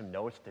and get some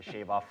notes to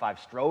shave off 5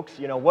 strokes?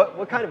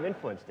 What kind of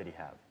influence did he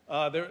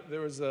have?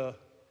 There was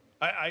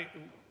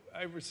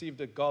I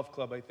received a golf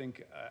club, I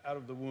think, out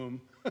of the womb.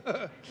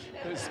 It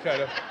was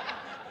kind of,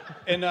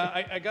 and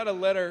I got a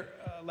letter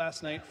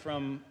last night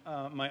from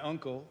my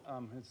uncle,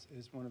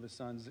 one of his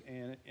sons,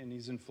 and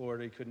he's in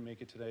Florida. He couldn't make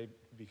it today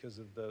because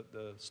of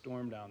the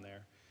storm down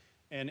there,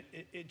 and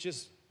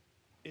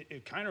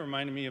it kind of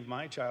reminded me of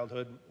my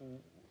childhood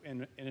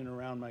in and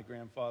around my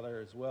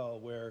grandfather as well,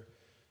 where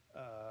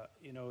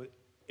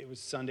it was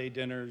Sunday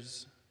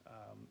dinners,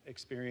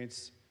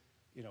 experience,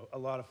 a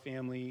lot of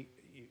family.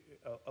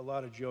 A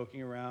lot of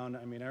joking around.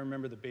 I mean, I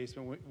remember the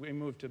basement. We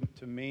moved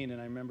to Maine,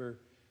 and I remember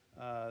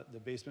the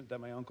basement that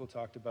my uncle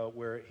talked about,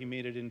 where he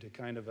made it into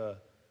kind of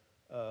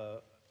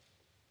a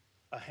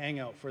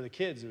hangout for the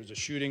kids. There was a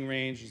shooting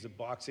range, there was a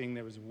boxing,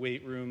 there was a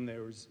weight room,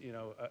 there was,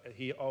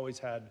 he always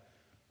had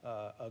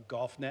a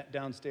golf net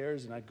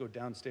downstairs, and I'd go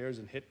downstairs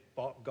and hit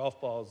golf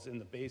balls in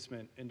the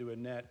basement into a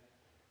net,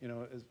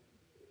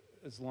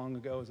 as long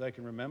ago as I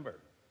can remember.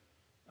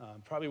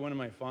 Probably one of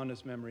my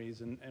fondest memories,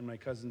 and my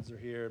cousins are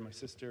here, and my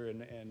sister,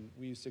 and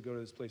we used to go to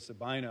this place,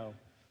 Sabino.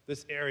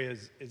 This area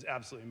is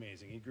absolutely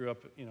amazing. He grew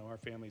up, our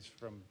family's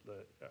from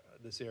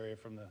this area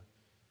from the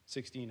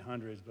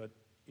 1600s, but,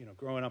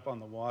 growing up on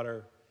the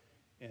water,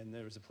 and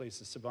there was a place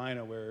in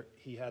Sabino where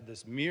he had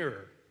this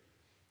mirror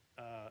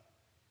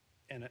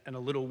and a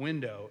little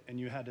window, and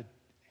you had to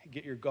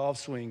get your golf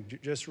swing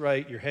just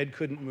right. Your head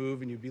couldn't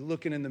move, and you'd be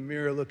looking in the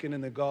mirror, looking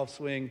in the golf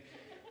swing,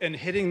 and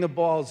hitting the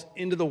balls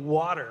into the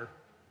water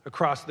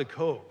across the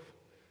cove,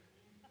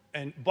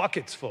 and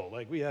buckets full.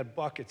 Like, we had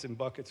buckets and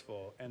buckets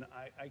full, and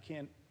I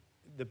can't,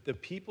 the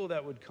people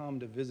that would come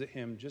to visit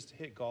him just to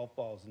hit golf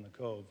balls in the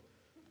cove,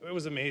 it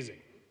was amazing.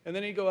 And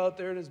then he'd go out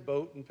there in his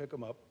boat and pick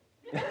them up.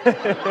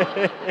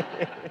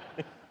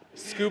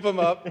 Scoop them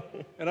up,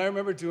 and I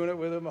remember doing it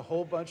with him a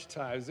whole bunch of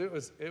times. It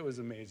was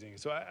amazing.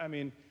 So I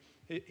mean,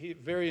 he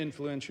very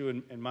influential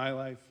in my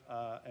life,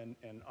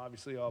 and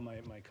obviously all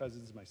my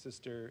cousins, my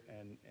sister,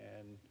 and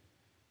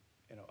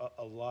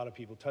a lot of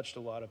people, touched a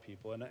lot of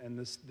people, and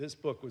this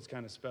book was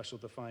kind of special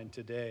to find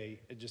today.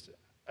 It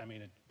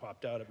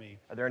popped out at me.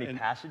 Are there any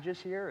passages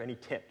here? Any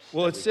tips?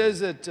 Well, it says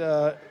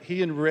that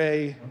he and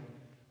Ray,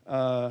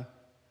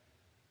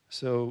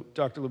 so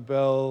Dr.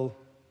 Lebel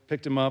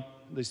picked him up.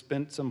 They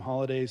spent some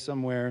holiday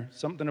somewhere,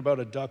 something about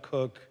a duck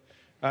hook.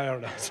 I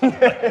don't know.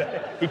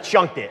 He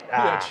chunked it.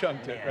 Yeah,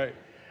 chunked it, right.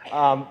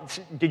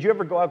 Did you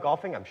ever go out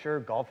golfing? I'm sure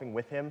golfing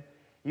with him.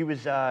 He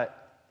was a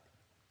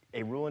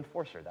rule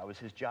enforcer. That was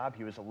his job.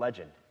 He was a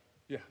legend.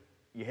 Yeah.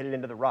 You hit it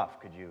into the rough.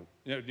 Could you?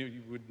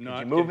 You would not.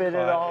 Did you move it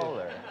at all?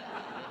 Or?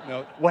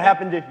 No. What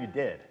happened if you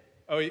did?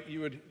 Oh,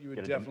 you would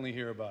definitely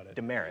hear about it.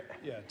 Demerit.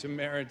 Yeah,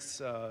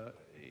 demerits. As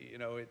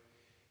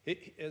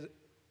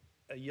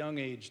a young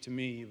age, to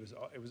me,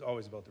 it was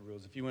always about the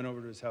rules. If you went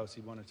over to his house,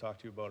 he'd want to talk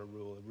to you about a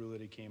rule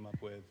that he came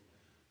up with.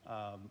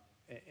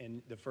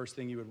 And the first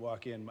thing you would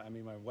walk in, I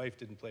mean, my wife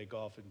didn't play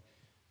golf, and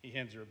he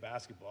hands her a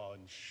basketball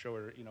and show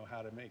her,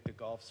 how to make the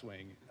golf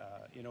swing.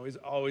 It's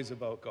always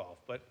about golf,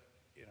 but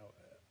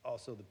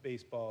also the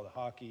baseball, the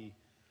hockey,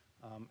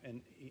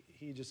 and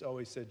he just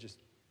always said, just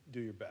do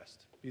your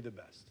best, be the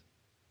best.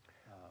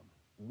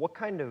 What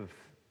kind of,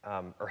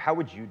 or how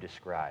would you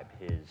describe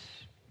his,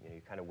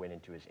 you kind of went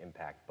into his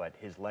impact, but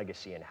his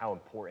legacy and how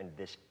important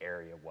this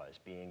area was,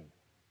 being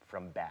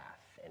from Bath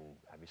and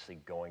obviously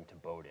going to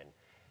Bowdoin?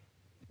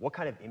 What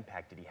kind of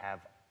impact did he have,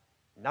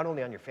 not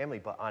only on your family,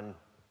 but on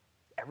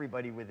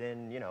everybody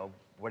within,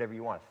 whatever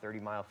you want,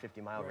 30-mile,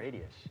 50-mile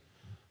radius?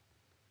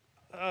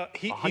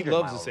 He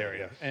loves this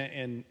area,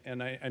 and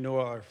I know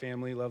our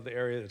family love the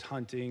area. There's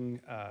hunting,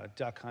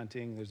 duck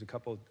hunting. There's a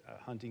couple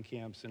hunting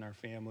camps in our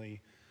family.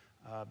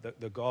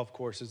 The golf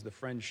courses, the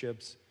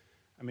friendships.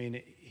 I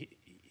mean,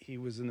 he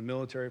was in the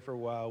military for a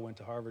while, went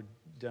to Harvard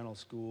Dental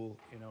School,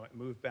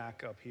 moved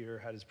back up here,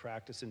 had his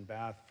practice in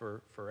Bath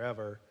for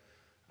forever.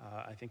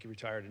 I think he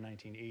retired in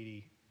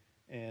 1980.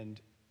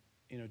 And,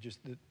 just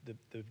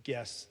the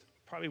guests,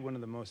 probably one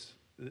of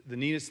the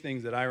neatest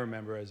things that I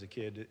remember as a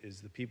kid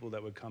is the people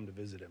that would come to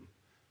visit him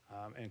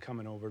and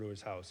coming over to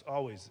his house.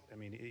 Always, I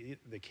mean,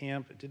 the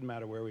camp, it didn't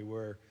matter where we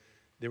were,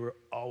 there were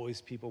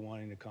always people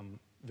wanting to come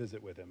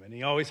visit with him. And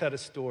he always had a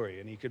story,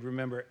 and he could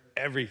remember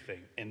everything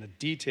and the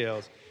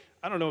details.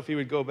 I don't know if he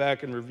would go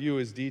back and review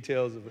his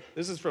details.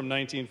 This is from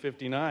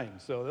 1959,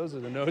 so those are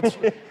the notes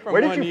from 1 year.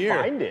 Where did you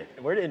find it?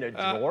 Where in a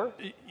drawer?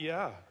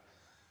 Yeah.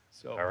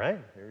 So. All right,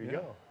 there you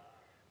go.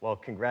 Well,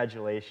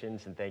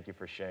 congratulations, and thank you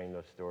for sharing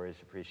those stories.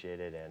 Appreciate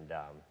it, and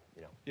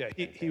Yeah,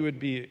 he would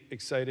be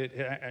excited,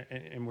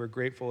 and we're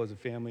grateful as a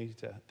family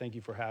to thank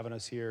you for having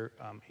us here.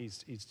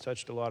 He's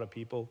touched a lot of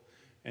people,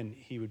 and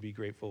he would be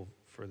grateful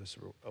for this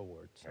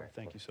award. So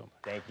thank you so much.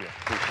 Thank you.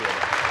 Appreciate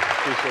it.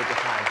 Appreciate the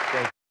time.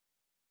 Thank you.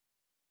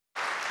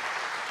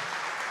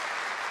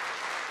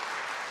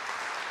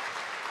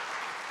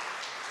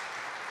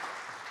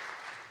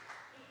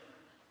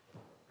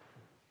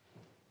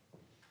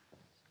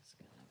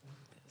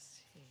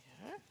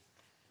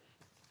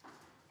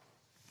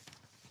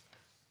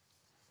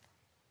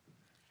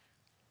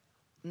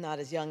 Not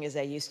as young as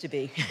I used to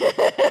be.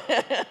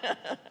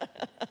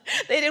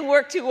 They didn't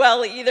work too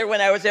well either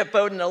when I was at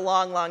Bowdoin a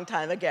long, long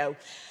time ago.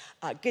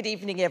 Good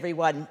evening,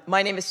 everyone.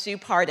 My name is Sue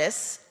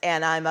Pardis,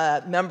 and I'm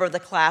a member of the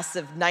class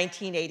of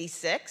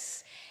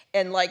 1986.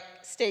 And like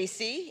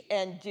Stacy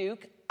and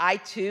Duke, I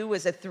too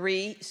was a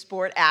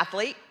 3-sport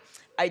athlete.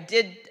 I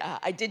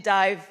did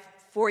dive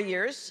 4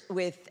 years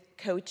with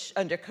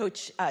under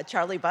Coach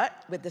Charlie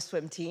Butt with the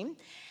swim team.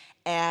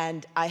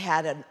 And I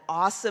had an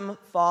awesome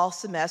fall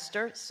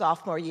semester,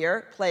 sophomore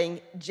year, playing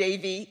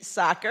JV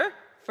soccer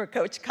for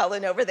Coach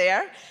Cullen over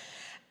there.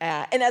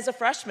 And as a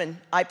freshman,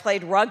 I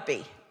played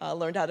rugby,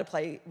 learned how to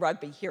play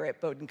rugby here at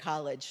Bowdoin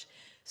College.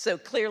 So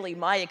clearly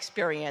my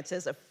experience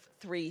as a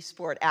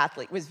 3-sport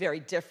athlete was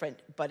very different,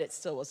 but it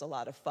still was a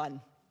lot of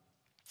fun.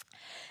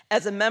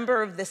 As a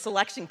member of the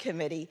selection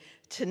committee,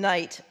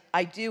 tonight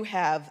I do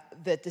have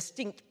the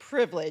distinct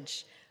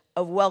privilege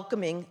of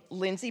welcoming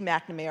Lindsay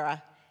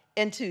McNamara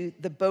into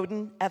the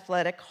Bowdoin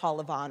Athletic Hall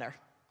of Honor.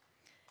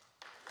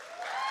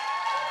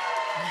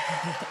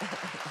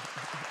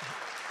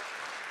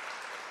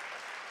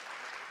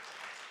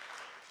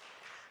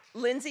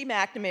 Lindsay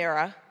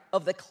McNamara,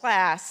 of the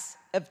class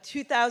of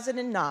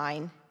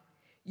 2009,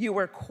 you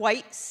were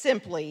quite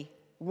simply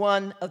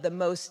one of the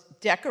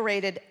most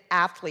decorated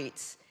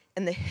athletes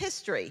in the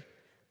history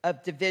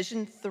of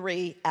Division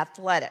III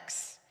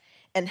athletics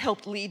and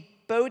helped lead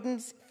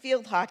Bowdoin's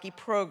field hockey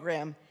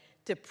program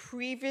to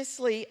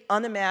previously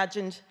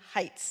unimagined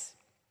heights.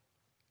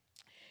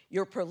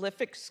 Your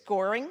prolific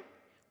scoring,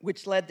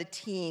 which led the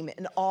team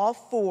in all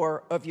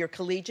 4 of your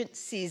collegiate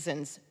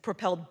seasons,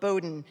 propelled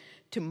Bowdoin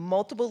to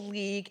multiple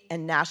league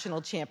and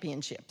national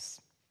championships.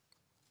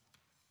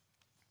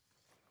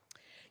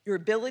 Your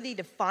ability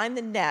to find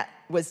the net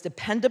was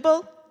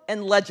dependable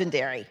and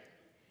legendary.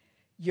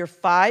 Your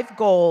 5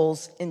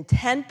 goals and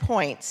 10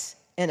 points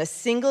in a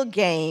single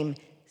game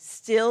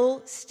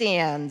still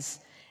stands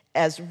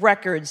as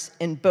records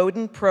in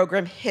Bowdoin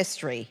program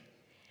history,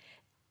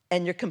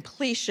 and your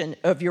completion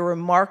of your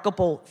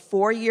remarkable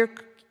 4-year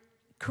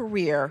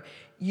career,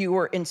 you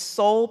were in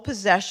sole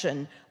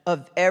possession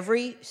of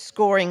every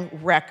scoring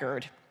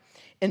record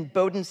in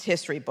Bowdoin's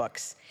history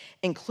books,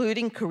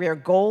 including career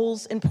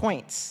goals and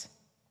points.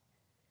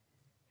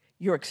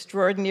 Your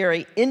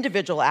extraordinary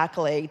individual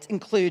accolades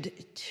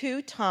include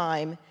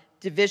 2-time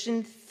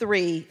Division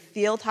III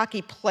Field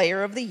Hockey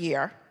Player of the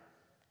Year,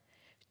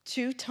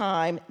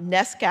 2-time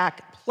NESCAC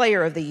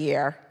Player of the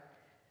Year,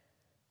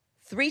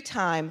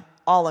 3-time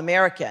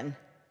All-American,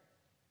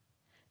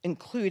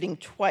 including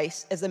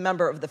twice as a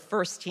member of the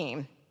first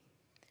team,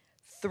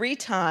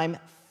 3-time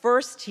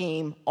first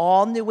team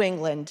All-New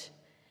England,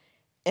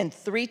 and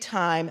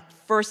 3-time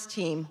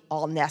first-team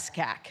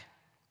All-NESCAC.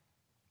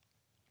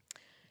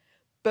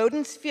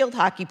 Bowdoin's field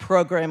hockey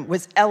program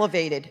was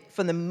elevated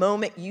from the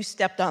moment you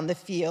stepped on the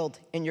field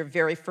in your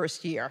very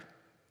first year.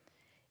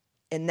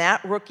 In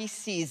that rookie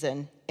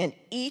season, and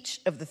each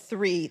of the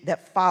 3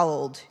 that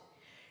followed,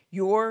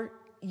 you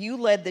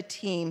led the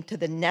team to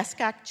the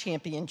NESCAC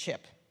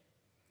championship.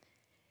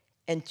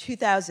 In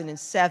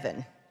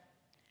 2007,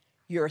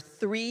 your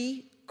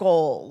 3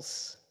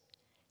 goals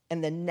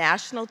in the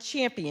national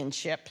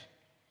championship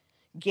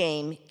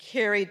game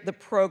carried the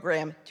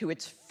program to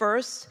its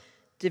first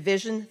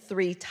Division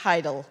III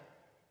title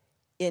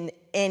in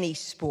any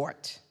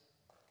sport.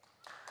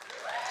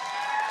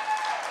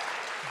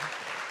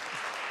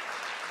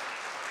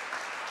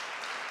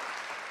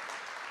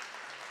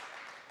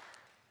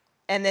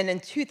 And then in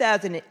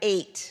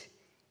 2008,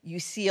 you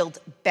sealed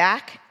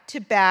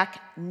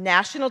back-to-back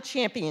national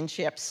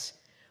championships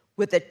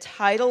with a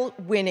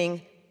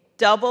title-winning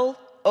double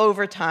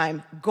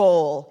overtime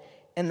goal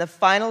in the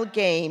final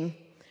game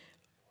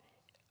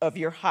of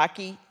your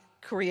hockey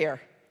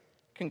career.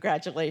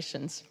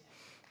 Congratulations.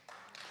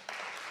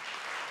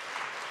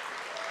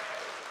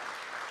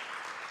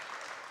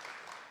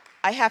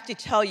 I have to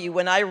tell you,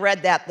 when I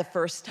read that the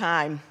first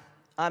time,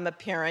 I'm a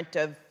parent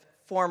of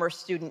former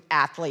student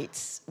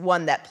athletes,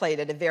 one that played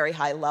at a very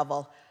high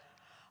level.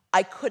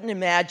 I couldn't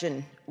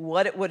imagine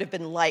what it would have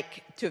been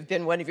like to have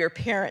been one of your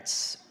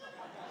parents.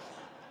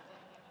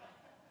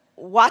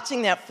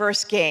 Watching that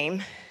first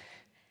game,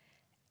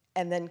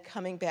 and then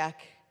coming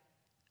back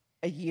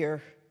a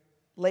year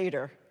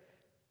later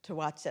to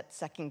watch that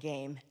second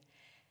game.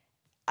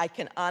 I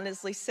can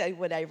honestly say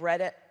when I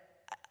read it,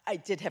 I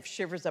did have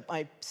shivers up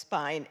my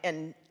spine,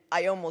 and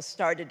I almost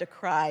started to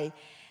cry.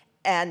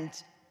 And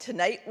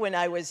tonight when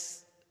I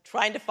was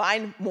trying to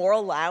find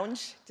Moral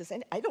Lounge,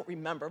 I don't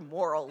remember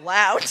Moral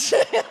Lounge.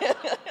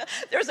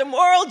 There's a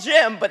Moral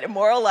Gym, but a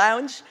Moral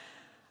Lounge.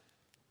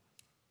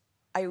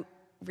 I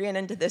ran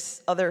into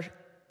this other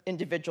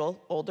individual,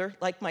 older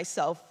like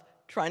myself,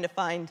 trying to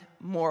find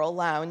Moral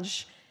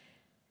Lounge,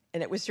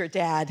 and it was your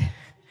dad.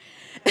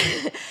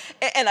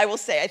 And I will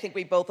say, I think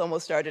we both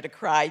almost started to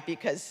cry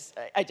because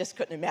I just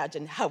couldn't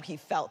imagine how he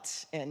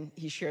felt, and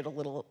he shared a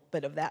little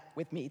bit of that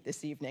with me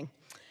this evening.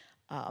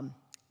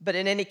 But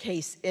in any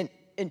case,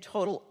 in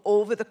total,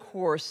 over the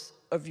course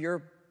of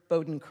your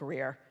Bowdoin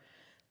career,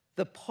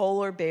 the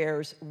Polar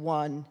Bears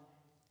won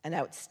an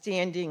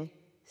outstanding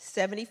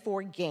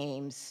 74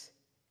 games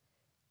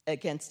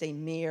against a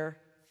mere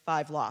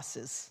 5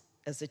 losses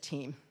as a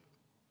team.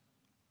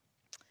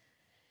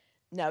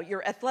 Now,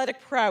 your athletic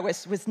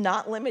prowess was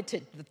not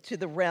limited to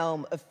the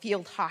realm of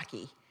field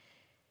hockey,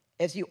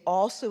 as you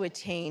also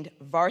attained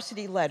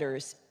varsity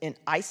letters in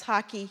ice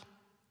hockey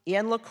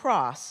and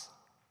lacrosse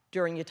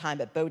during your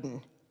time at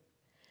Bowdoin.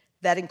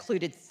 That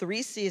included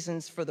 3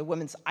 seasons for the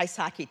women's ice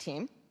hockey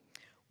team,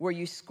 where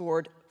you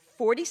scored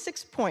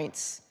 46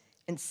 points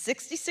in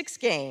 66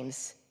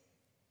 games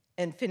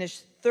and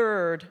finished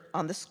 3rd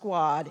on the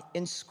squad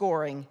in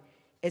scoring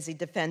as a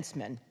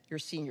defenseman your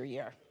senior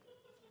year.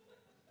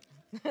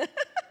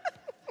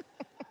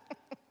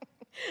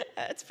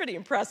 That's pretty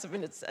impressive.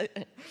 And it's,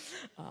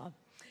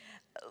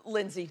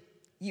 Lindsay,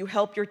 you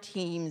helped your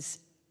teams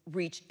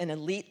reach an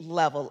elite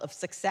level of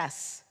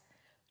success,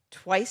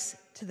 twice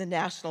to the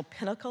national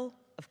pinnacle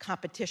of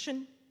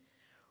competition,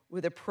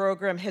 where the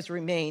program has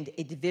remained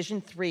a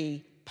Division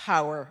III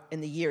power in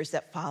the years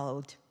that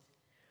followed.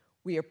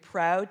 We are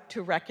proud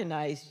to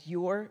recognize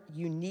your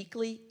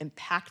uniquely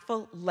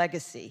impactful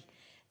legacy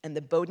in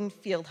the Bowdoin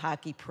Field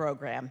Hockey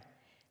program,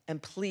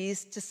 and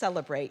pleased to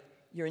celebrate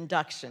your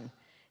induction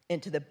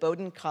into the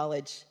Bowdoin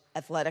College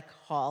Athletic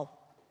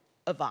Hall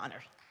of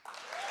Honor.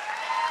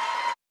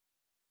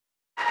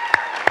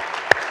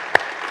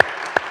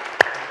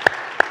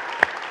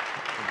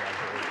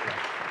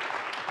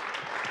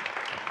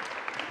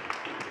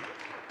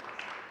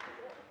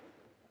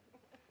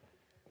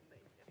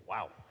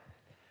 Wow.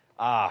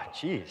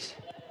 Geez.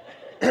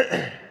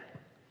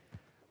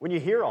 When you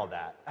hear all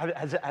that,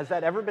 has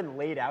that ever been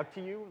laid out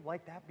to you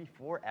like that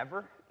before,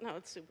 ever? No,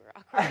 it's super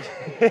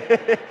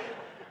awkward.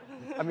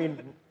 I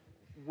mean,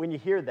 when you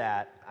hear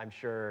that, I'm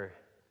sure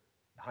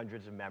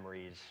hundreds of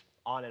memories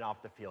on and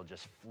off the field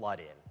just flood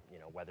in,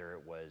 whether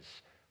it was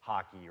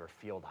hockey or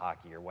field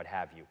hockey or what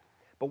have you.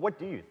 But what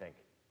do you think?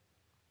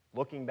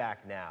 Looking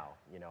back now,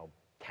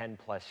 10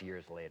 plus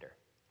years later,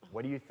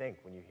 what do you think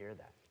when you hear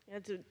that? You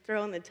had to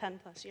throw in the 10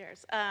 plus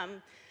years.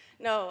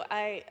 No,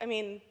 I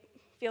mean,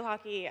 field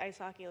hockey, ice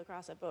hockey,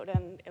 lacrosse at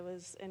Bowdoin, it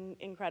was an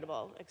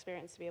incredible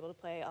experience to be able to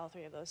play all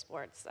 3 of those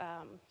sports.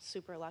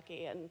 Super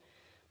lucky, and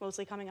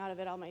mostly coming out of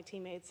it, all my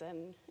teammates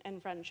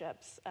and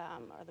friendships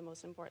are the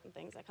most important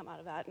things that come out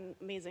of that, and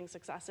amazing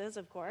successes,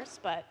 of course,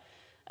 but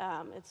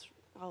it's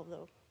all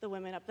of the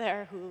women up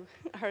there who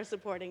are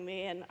supporting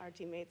me and our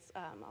teammates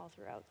all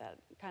throughout that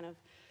kind of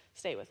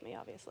stay with me,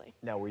 obviously.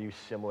 Now, were you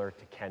similar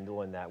to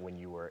Kendall in that when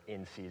you were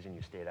in season,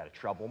 you stayed out of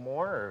trouble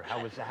more, or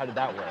how did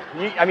that work?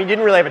 I mean, you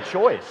didn't really have a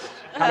choice.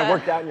 It kind of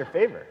worked out in your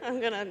favor. I'm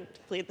going to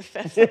plead the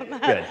fifth on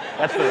that. Good.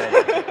 That's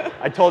the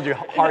I told you,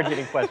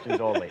 hard-hitting questions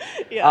only.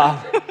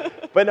 Yeah.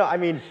 But no, I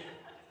mean,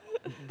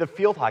 the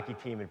field hockey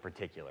team in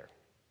particular,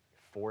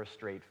 4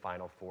 straight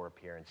Final Four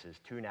appearances,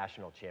 2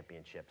 national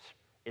championships.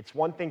 It's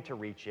one thing to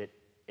reach it.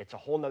 It's a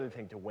whole other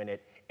thing to win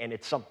it, and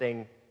it's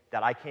something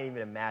that I can't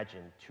even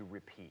imagine to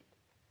repeat.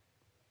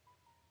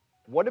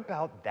 What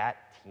about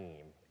that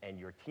team and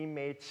your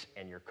teammates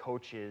and your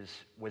coaches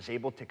was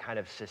able to kind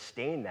of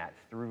sustain that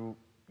through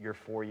your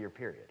 4-year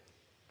period?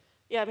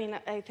 Yeah, I mean,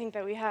 I think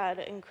that we had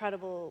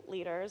incredible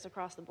leaders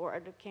across the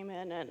board who came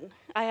in, and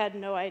I had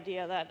no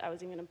idea that I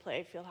was even going to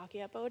play field hockey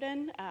at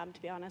Bowdoin.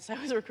 To be honest,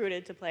 I was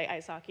recruited to play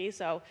ice hockey,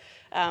 so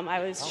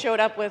showed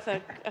up with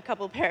a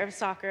couple pair of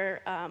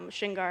soccer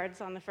shin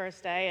guards on the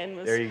first day, and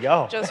was there you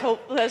go. Just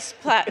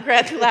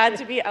glad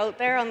to be out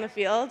there on the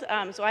field.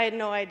 So I had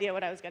no idea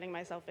what I was getting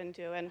myself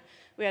into, and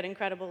we had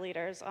incredible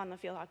leaders on the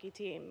field hockey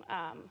team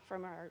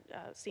from our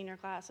senior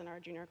class and our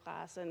junior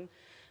class, and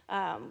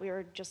we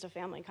were just a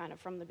family kind of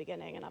from the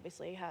beginning, and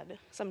obviously had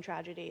some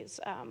tragedies,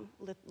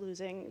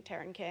 losing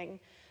Taryn King.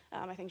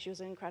 I think she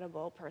was an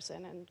incredible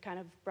person and kind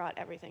of brought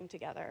everything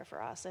together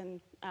for us. And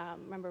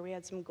remember, we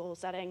had some goal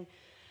setting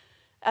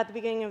at the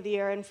beginning of the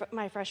year in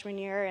my freshman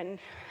year, and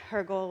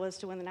her goal was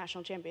to win the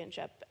national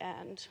championship.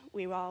 And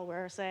we all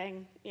were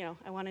saying, you know,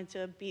 I wanted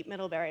to beat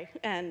Middlebury,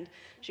 and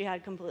she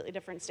had completely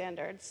different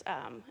standards,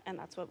 and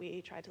that's what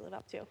we tried to live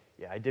up to.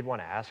 Yeah, I did want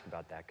to ask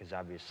about that because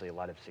obviously a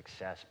lot of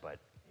success, but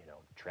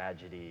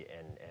tragedy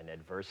and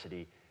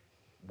adversity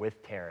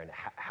with Taryn.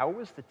 How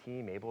was the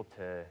team able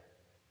to,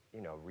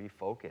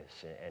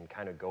 refocus and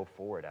kind of go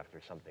forward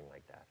after something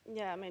like that?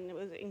 Yeah, I mean, it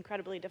was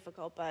incredibly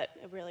difficult, but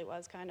it really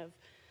was kind of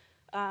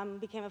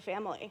became a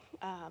family.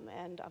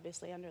 And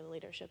obviously under the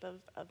leadership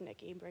of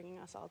Nikki bringing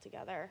us all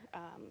together,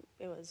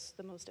 it was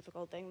the most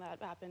difficult thing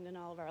that happened in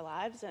all of our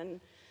lives,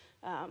 and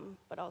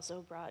but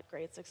also brought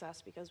great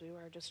success because we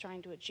were just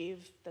trying to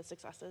achieve the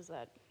successes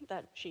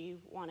that she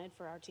wanted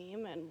for our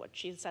team and what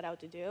she set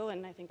out to do,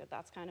 and I think that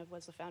that's kind of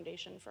was the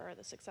foundation for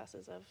the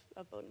successes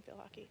of Bowdoin Field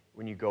Hockey.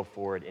 When you go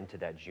forward into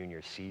that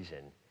junior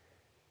season,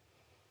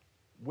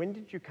 when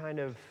did you kind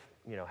of,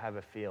 have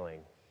a feeling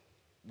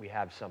we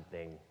have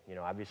something,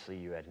 obviously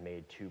you had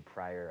made 2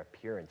 prior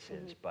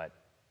appearances, but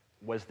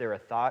was there a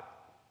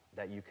thought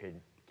that you could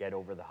get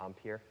over the hump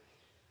here?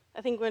 I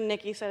think when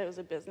Nikki said it was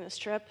a business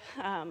trip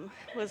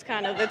was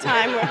kind of the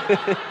time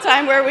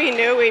where we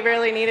knew we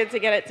really needed to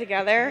get it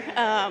together.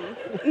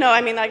 No, I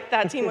mean,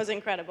 that team was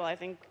incredible. I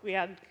think we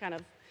had kind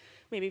of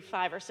maybe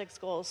 5 or 6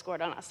 goals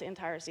scored on us the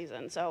entire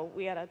season. So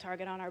we had a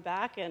target on our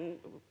back, and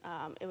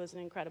it was an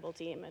incredible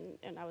team,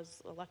 and I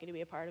was lucky to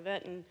be a part of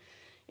it. And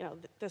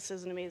this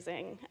is an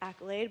amazing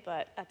accolade,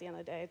 but at the end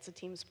of the day, it's a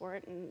team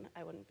sport, and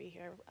I wouldn't be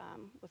here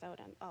without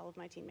all of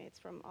my teammates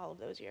from all of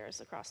those years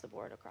across the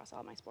board, across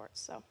all my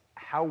sports. So,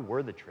 how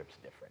were the trips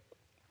different?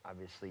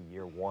 Obviously,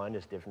 year 1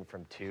 is different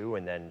from 2,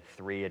 and then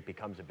 3, it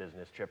becomes a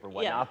business trip or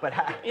whatnot. But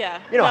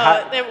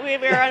we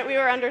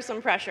were under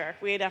some pressure.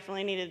 We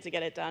definitely needed to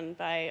get it done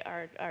by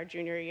our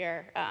junior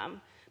year.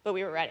 But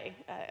we were ready.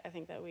 I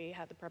think that we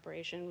had the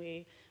preparation.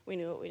 We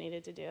knew what we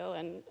needed to do,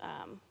 and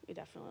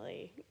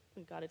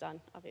we got it done,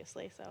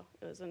 obviously. So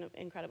it was an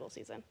incredible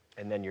season.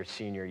 And then your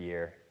senior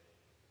year,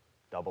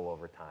 double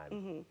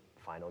overtime,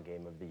 final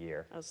game of the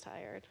year. I was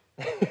tired.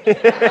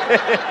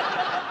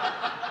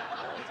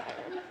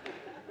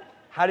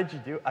 How did you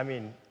do? I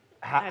mean,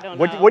 I don't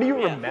know. What do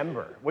you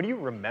remember? What do you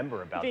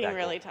remember about being that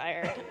really goal?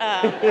 tired?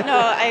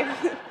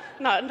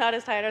 No, not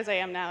as tired as I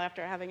am now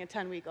after having a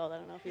 10-week-old. I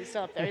don't know if he's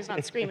still up there. He's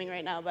not screaming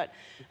right now, but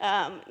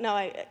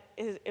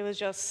it was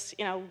just,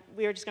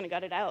 we were just going to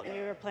gut it out. And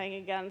we were playing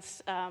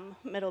against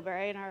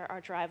Middlebury, and our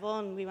arch rival,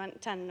 and we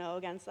went 10-0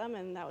 against them,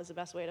 and that was the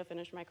best way to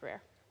finish my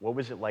career. What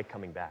was it like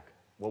coming back?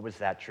 What was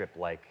that trip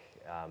like,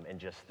 and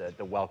just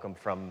the welcome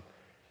from?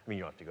 I mean,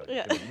 you don't have to go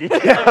into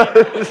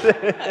details.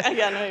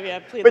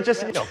 But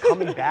just,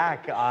 coming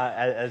back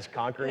as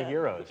conquering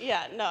heroes.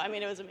 Yeah, no, I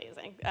mean, it was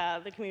amazing.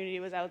 The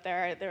community was out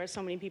there. There were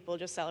so many people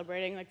just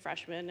celebrating, like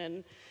freshmen,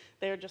 and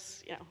they were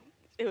just,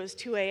 it was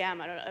 2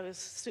 a.m. It was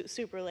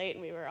super late,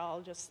 and we were all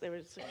just, there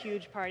was a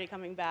huge party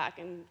coming back,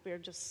 and we were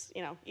just,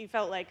 you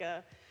felt like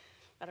an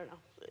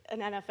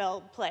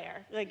NFL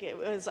player. Like, it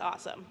was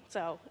awesome.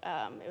 So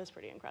it was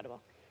pretty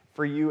incredible.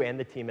 For you and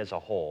the team as a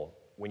whole,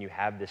 when you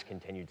have this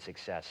continued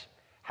success,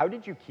 how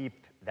did you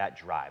keep that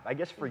drive? I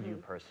guess for you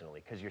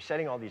personally, because you're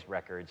setting all these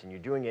records and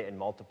you're doing it in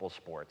multiple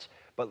sports.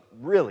 But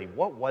really,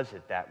 what was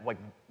it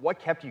what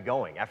kept you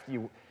going after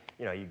you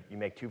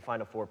make 2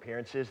 Final Four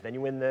appearances, then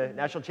you win the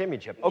national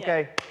championship?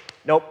 Okay,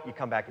 nope, you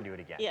come back and do it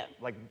again. Yeah.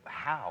 Like,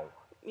 how?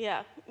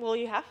 Yeah, well,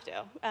 you have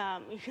to.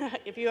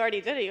 If you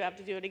already did it, you have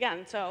to do it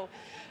again. So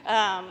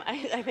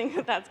I think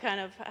that that's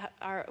kind of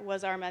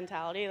was our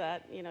mentality,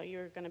 that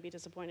you're going to be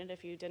disappointed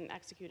if you didn't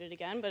execute it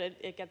again, but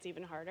it gets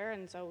even harder.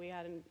 And so we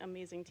had an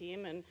amazing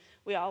team, and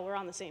we all were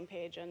on the same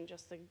page, and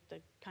just the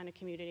kind of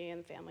community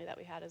and family that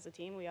we had as a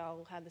team, we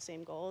all had the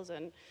same goals,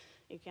 and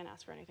you can't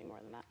ask for anything more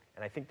than that.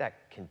 And I think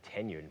that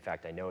continued. In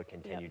fact, I know it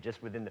continued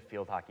just within the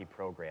field hockey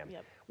program.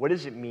 Yep. What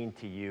does it mean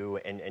to you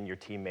and your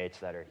teammates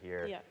that are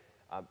here? Yep.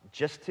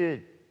 Just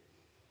to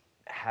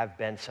have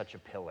been such a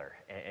pillar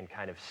and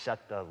kind of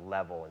set the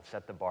level and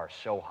set the bar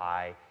so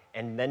high,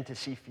 and then to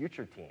see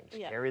future teams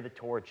carry the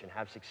torch and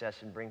have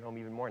success and bring home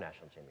even more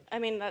national championships. I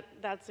mean,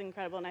 that's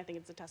incredible, and I think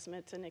it's a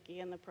testament to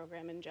Nikki and the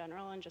program in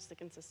general, and just the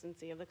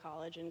consistency of the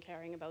college and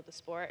caring about the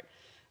sport.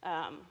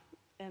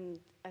 And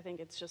I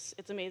think it's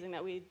amazing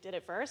that we did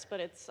it first,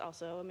 but it's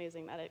also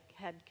amazing that it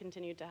had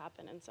continued to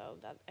happen. And so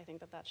I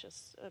think that's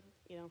just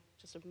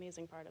just an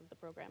amazing part of the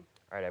program.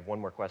 All right, I have one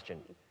more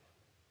question.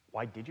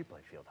 Why did you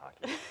play field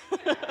hockey?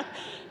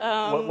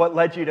 What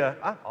led you to,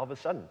 all of a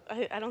sudden?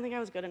 I don't think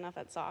I was good enough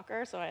at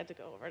soccer, so I had to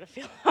go over to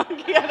field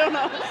hockey. I don't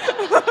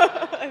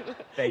know.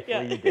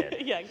 Thankfully you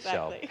did. Yeah,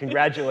 exactly. So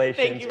congratulations.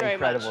 Thank you very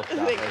Incredible much.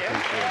 stuff. Thank I you. appreciate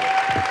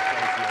it.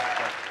 Thank you.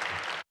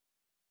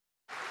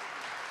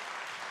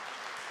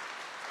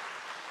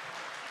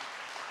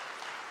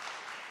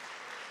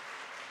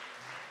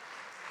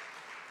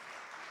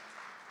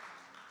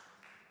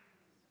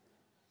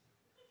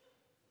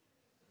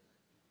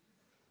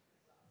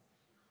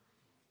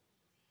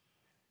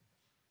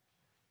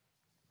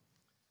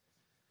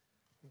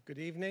 Good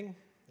evening.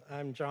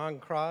 I'm John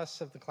Cross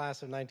of the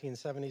class of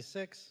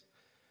 1976,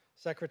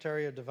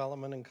 Secretary of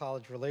Development and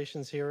College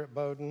Relations here at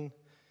Bowdoin,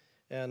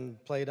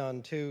 and played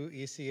on 2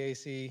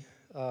 ECAC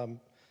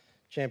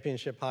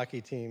championship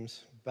hockey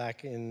teams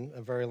back in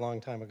a very long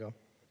time ago.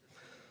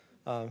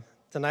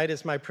 Tonight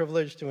it's my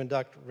privilege to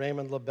induct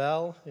Raymond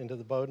Lebel into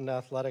the Bowdoin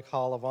Athletic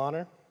Hall of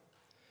Honor.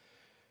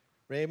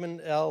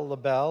 Raymond L.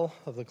 Lebel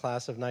of the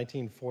class of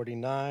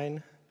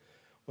 1949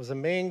 was a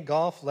Maine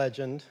golf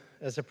legend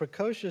as a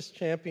precocious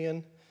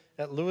champion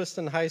at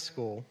Lewiston High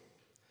School,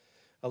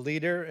 a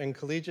leader and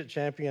collegiate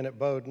champion at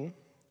Bowdoin,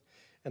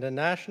 and a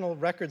national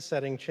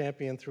record-setting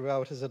champion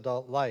throughout his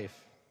adult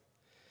life.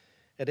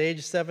 At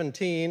age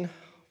 17,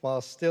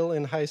 while still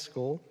in high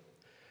school,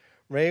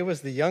 Ray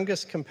was the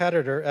youngest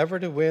competitor ever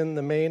to win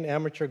the Maine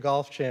Amateur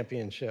Golf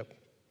Championship.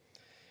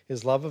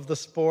 His love of the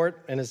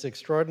sport and his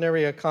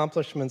extraordinary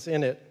accomplishments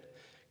in it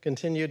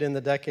continued in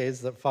the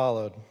decades that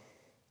followed.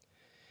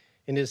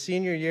 In his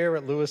senior year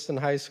at Lewiston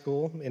High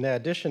School, in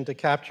addition to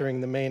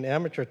capturing the Maine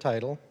Amateur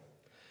title,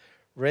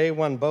 Ray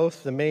won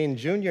both the Maine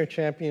Junior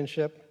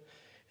Championship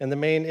and the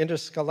Maine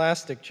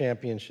Interscholastic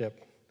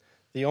Championship,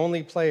 the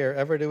only player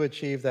ever to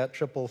achieve that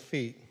triple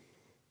feat.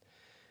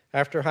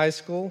 After high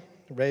school,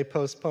 Ray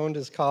postponed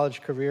his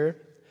college career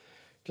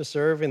to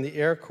serve in the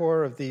Air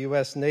Corps of the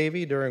U.S.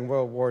 Navy during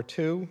World War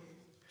II,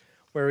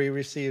 where he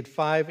received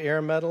 5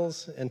 Air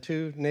Medals and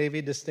 2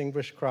 Navy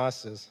Distinguished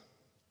Crosses.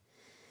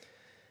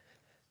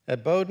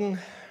 At Bowdoin,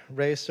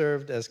 Ray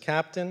served as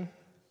captain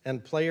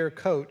and player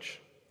coach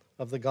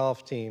of the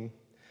golf team,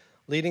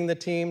 leading the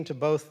team to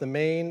both the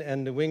Maine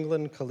and New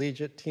England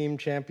Collegiate Team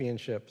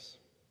Championships.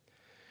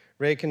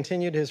 Ray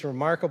continued his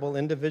remarkable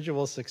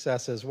individual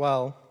success as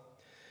well,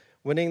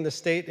 winning the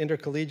state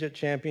intercollegiate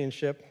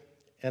championship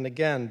and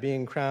again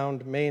being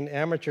crowned Maine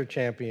Amateur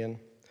Champion,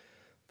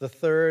 the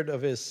 3rd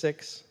of his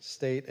 6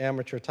 state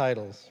amateur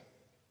titles.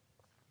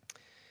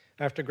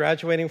 After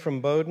graduating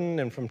from Bowdoin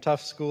and from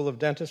Tufts School of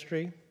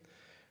Dentistry,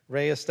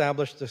 Ray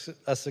established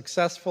a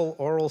successful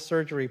oral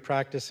surgery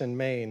practice in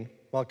Maine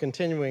while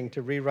continuing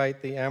to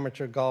rewrite the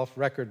amateur golf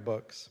record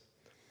books.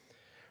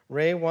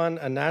 Ray won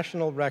a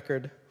national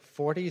record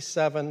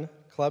 47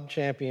 club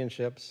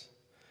championships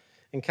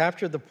and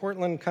captured the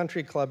Portland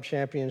Country Club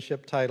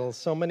Championship title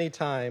so many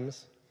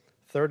times,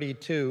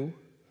 32,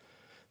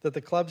 that the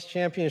club's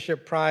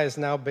championship prize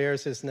now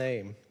bears his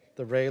name,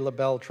 the Ray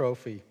Lebel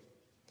Trophy.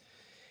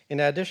 In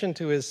addition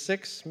to his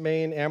 6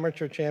 Maine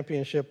Amateur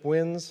Championship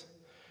wins,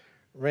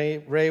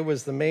 Ray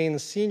was the Maine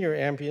Senior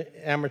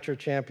Amateur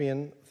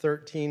Champion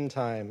 13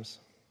 times.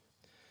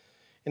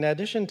 In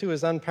addition to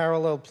his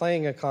unparalleled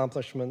playing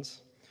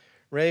accomplishments,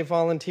 Ray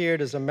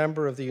volunteered as a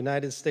member of the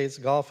United States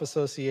Golf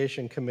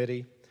Association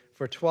Committee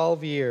for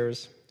 12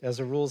 years as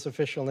a rules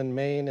official in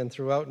Maine and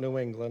throughout New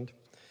England,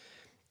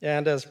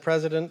 and as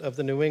president of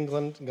the New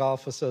England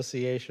Golf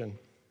Association.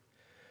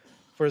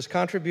 For his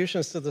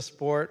contributions to the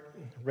sport,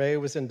 Ray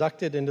was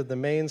inducted into the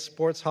Maine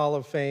Sports Hall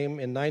of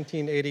Fame in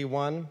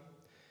 1981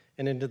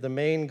 and into the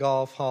Maine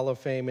Golf Hall of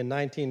Fame in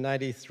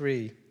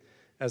 1993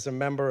 as a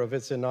member of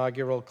its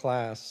inaugural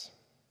class.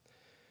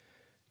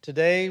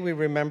 Today, we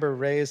remember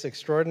Ray's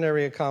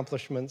extraordinary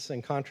accomplishments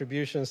and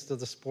contributions to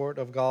the sport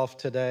of golf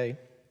today,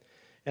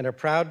 and are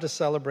proud to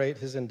celebrate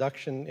his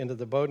induction into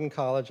the Bowdoin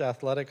College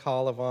Athletic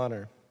Hall of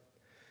Honor.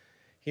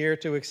 Here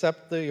to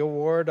accept the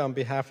award on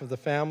behalf of the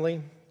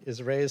family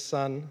is Ray's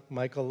son,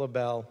 Michael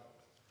Lebel.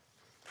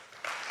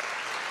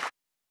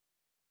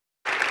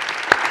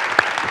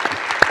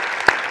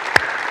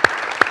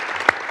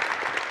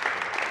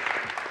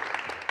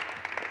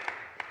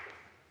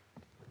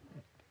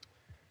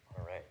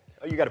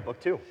 got a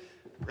book too.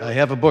 I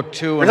have a book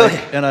too, and,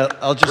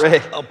 Really?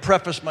 I'll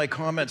preface my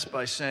comments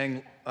by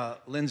saying,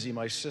 Lindsay,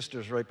 my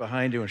sister's right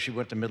behind you, and she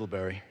went to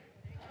Middlebury.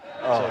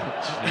 Oh,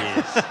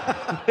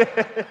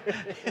 jeez.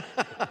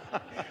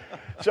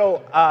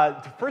 So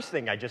the first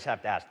thing I just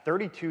have to ask,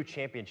 32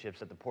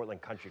 championships at the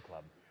Portland Country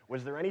Club.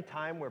 Was there any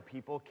time where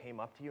people came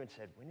up to you and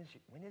said, when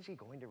is he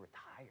going to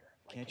retire?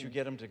 Like, Can't you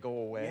get him to go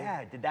away?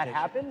 Yeah, did that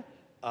happen?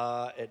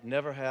 It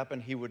never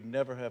happened. He would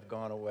never have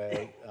gone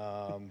away.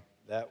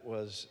 That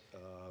was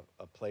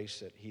a place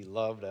that he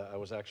loved. I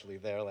was actually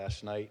there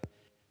last night,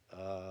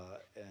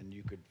 and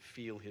you could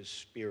feel his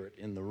spirit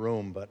in the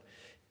room. But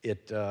you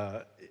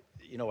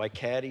know, I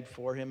caddied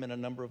for him in a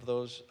number of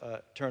those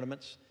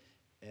tournaments,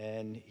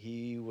 and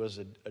he was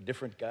a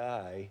different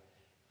guy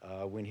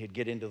when he'd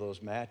get into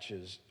those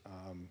matches.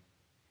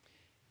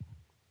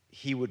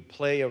 He would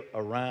play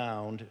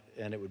around,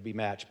 and it would be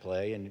match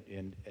play,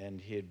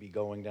 and he'd be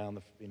going down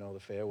the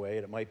fairway,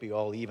 and it might be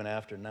all even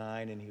after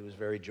 9, and he was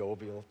very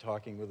jovial,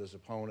 talking with his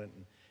opponent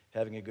and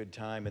having a good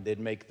time, and they'd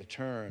make the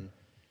turn,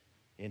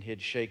 and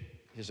he'd shake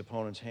his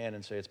opponent's hand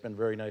and say, "It's been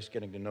very nice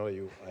getting to know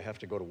you. I have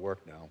to go to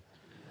work now."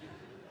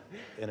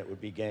 And it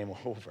would be game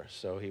over.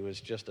 So he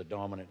was just a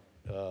dominant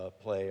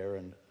player,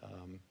 and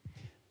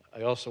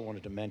I also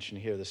wanted to mention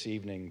here this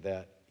evening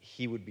that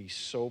he would be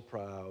so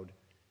proud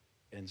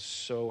and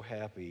so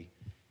happy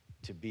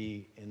to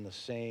be in the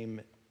same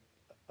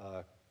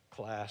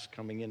class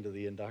coming into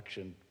the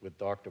induction with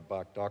Dr.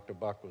 Buck. Dr.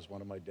 Buck was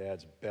one of my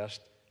dad's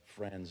best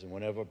friends, and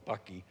whenever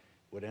Bucky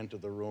would enter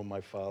the room,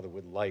 my father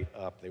would light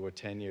up. They were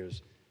 10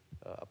 years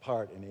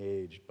apart in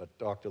age, but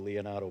Dr.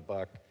 Leonardo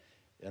Buck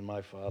and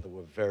my father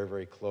were very,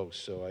 very close.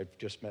 So I've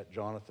just met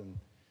Jonathan,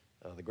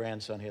 the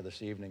grandson, here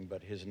this evening,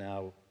 but his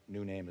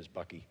new name is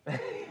Bucky.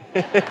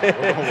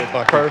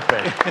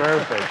 Perfect.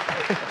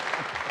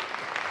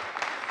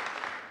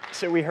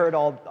 So we heard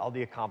all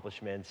the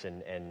accomplishments,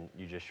 and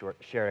you just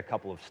shared a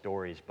couple of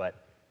stories,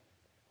 but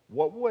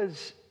what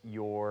was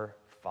your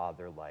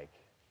father like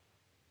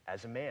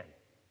as a man?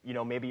 You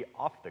know, maybe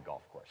off the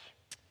golf course.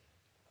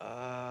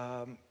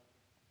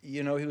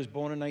 You know, he was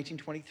born in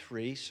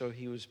 1923, so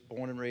he was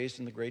born and raised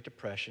in the Great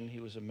Depression. He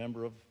was a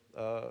member of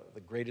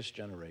the Greatest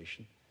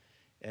Generation.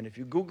 And if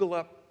you Google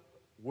up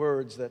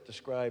words that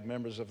describe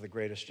members of the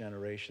Greatest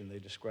Generation, they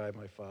describe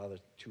my father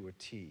to a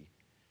T.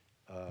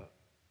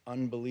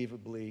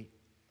 Unbelievably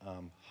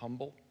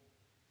humble.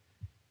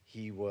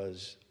 He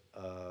was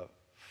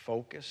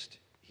focused.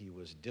 He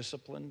was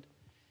disciplined.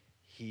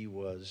 He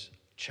was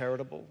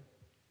charitable.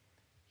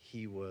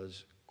 He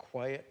was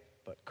quiet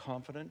but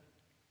confident.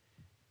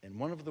 And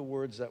one of the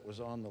words that was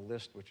on the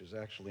list, which is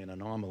actually an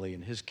anomaly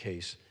in his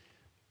case,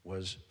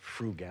 was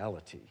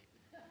frugality.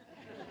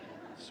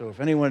 So if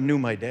anyone knew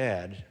my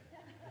dad,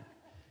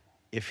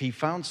 if he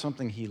found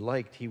something he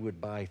liked, he would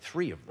buy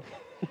 3 of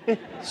them.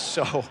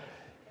 So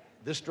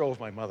this drove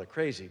my mother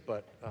crazy,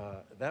 but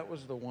that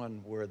was the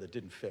one word that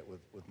didn't fit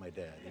with my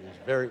dad. He was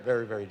very,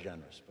 very, very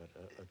generous, but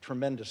a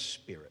tremendous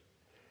spirit.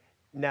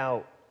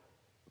 Now,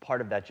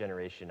 part of that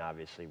generation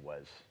obviously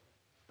was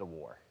the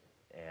war.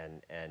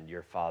 And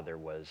your father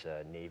was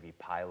a Navy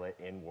pilot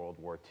in World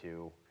War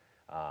II,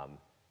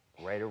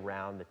 right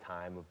around the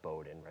time of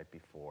Bowdoin, right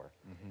before.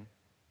 Mm-hmm.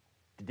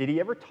 Did he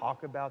ever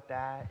talk about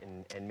that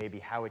and maybe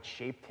how it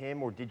shaped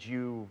him, or did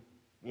you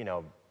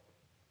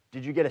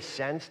get a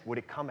sense, would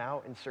it come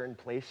out in certain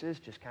places,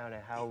 just kind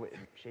of how it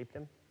shaped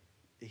him?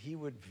 He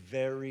would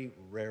very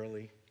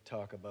rarely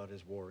talk about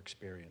his war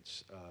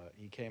experience.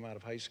 He came out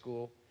of high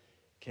school,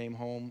 came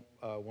home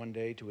one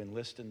day to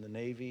enlist in the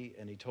Navy,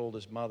 and he told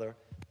his mother,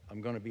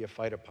 "I'm going to be a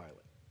fighter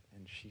pilot."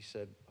 And she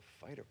said, "A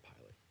fighter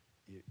pilot?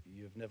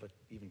 You've never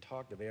even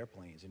talked of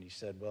airplanes." And he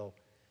said, "Well,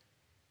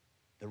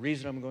 the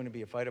reason I'm going to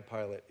be a fighter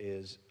pilot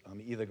is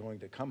I'm either going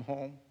to come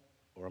home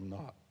or I'm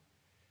not.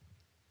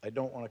 I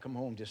don't want to come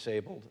home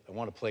disabled. I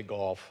want to play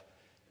golf.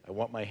 I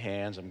want my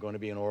hands. I'm going to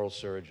be an oral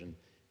surgeon.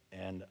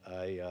 And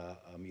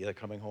I'm either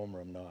coming home or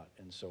I'm not."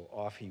 And so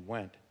off he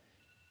went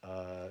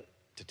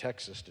to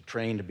Texas to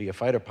train to be a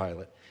fighter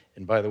pilot.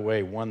 And by the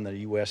way, won the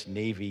U.S.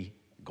 Navy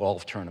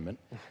golf tournament.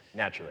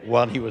 Naturally.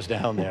 While he was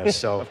down there.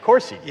 So of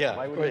course he did. Yeah,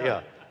 why would he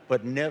not?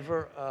 But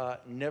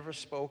never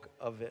spoke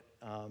of it.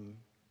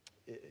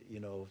 You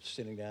know,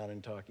 sitting down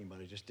and talking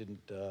about it, just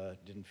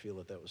didn't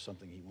feel that was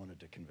something he wanted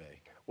to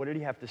convey. What did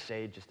he have to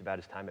say just about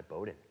his time at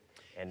Bowdoin?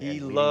 He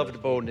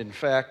loved Bowdoin. In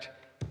fact,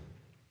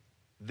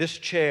 this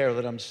chair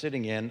that I'm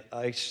sitting in,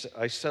 I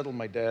settled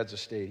my dad's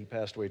estate. He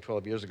passed away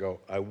 12 years ago.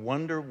 I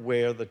wonder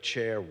where the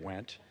chair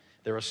went.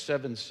 There are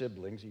 7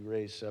 siblings. He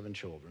raised 7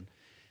 children.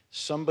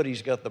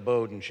 Somebody's got the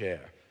Bowdoin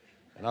chair,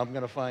 and I'm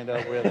going to find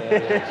out where that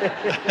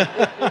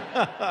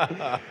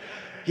is.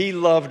 He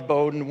loved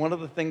Bowdoin. One of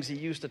the things he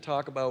used to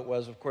talk about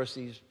was, of course,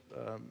 these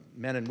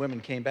men and women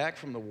came back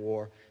from the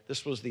war.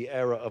 This was the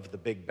era of the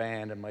big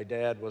band, and my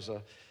dad was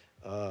a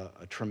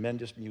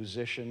tremendous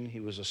musician. He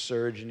was a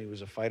surgeon. He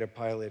was a fighter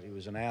pilot. He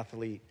was an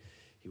athlete.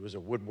 He was a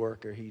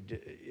woodworker. He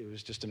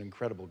was just an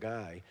incredible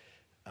guy.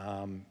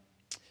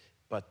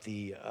 But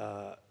the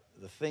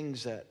the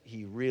things that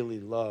he really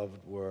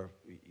loved were,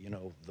 you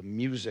know, the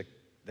music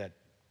that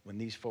when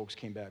these folks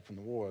came back from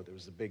the war, there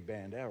was the big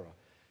band era.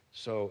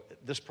 So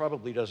this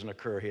probably doesn't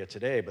occur here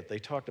today, but they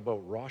talked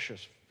about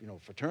raucous, you know,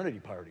 fraternity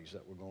parties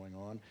that were going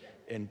on,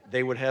 and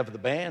they would have the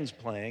bands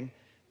playing,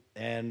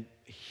 and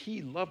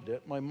he loved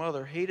it. My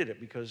mother hated it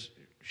because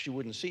she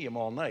wouldn't see him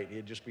all night.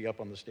 He'd just be up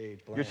on the stage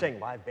playing. You're saying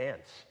live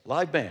bands?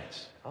 Live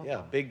bands, Oh.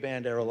 yeah, big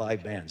band era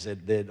live bands.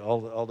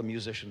 All the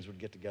musicians would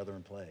get together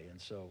and play, and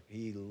so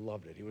he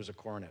loved it. He was a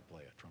cornet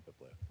player, trumpet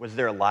player. Was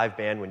there a live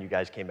band when you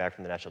guys came back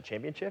from the national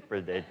championship, or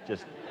they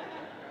just?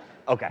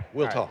 Okay,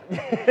 We'll all talk.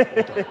 right.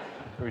 We'll talk.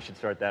 We should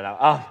sort that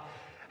out.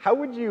 How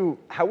would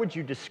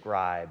you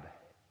describe,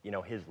 you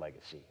know, his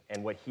legacy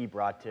and what he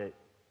brought to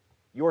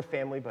your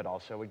family, but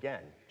also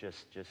again,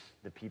 just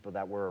the people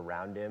that were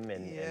around him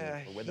and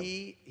were with him?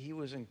 He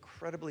was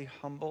incredibly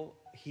humble.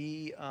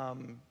 He,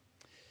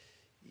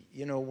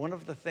 you know, one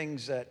of the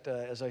things that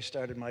as I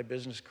started my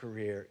business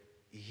career,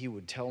 he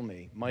would tell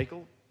me,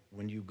 Michael,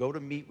 when you go to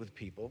meet with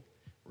people,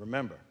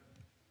 remember,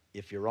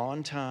 if you're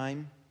on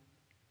time,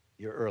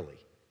 you're early.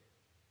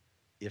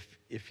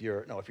 If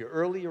you're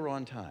early, you're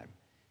on time.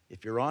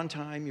 If you're on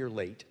time, you're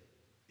late.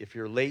 If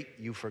you're late,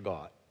 you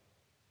forgot.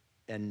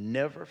 And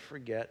never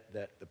forget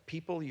that the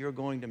people you're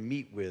going to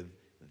meet with,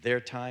 their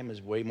time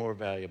is way more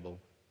valuable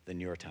than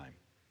your time.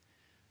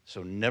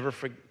 So never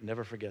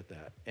forget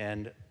that.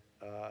 And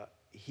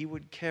he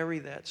would carry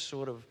that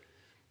sort of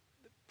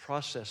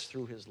process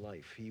through his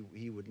life.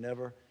 He would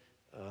never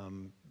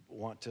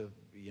want to,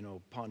 you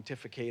know,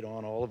 pontificate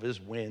on all of his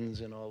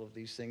wins and all of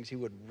these things. He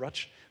would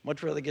much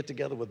rather get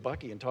together with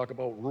Bucky and talk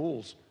about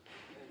rules.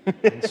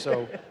 And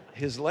so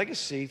his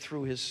legacy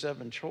through his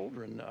 7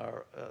 children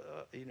are,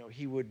 you know,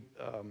 he would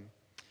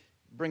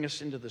bring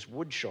us into this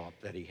wood shop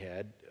that he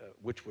had,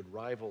 which would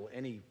rival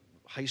any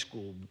high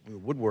school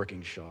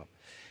woodworking shop.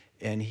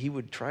 And he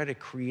would try to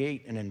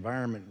create an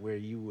environment where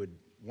you would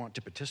want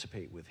to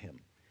participate with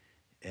him.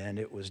 And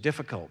it was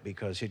difficult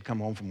because he'd come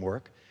home from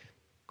work,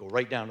 go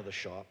right down to the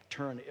shop,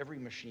 turn every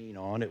machine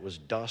on. It was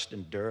dust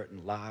and dirt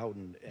and loud.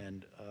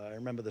 And I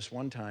remember this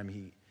one time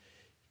he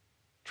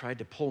tried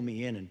to pull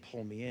me in,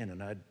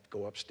 and I'd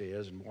go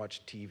upstairs and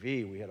watch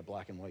TV. We had a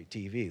black and white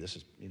TV. This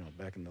is, you know,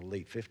 back in the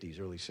late 50s,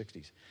 early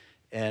 60s.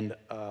 And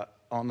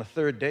on the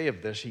 3rd day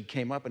of this, he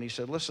came up and he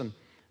said, listen,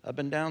 I've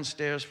been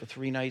downstairs for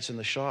 3 nights in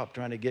the shop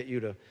trying to get you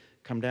to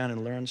come down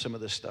and learn some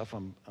of this stuff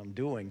I'm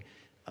doing.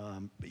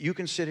 But you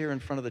can sit here in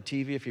front of the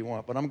TV if you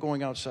want, but I'm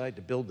going outside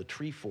to build the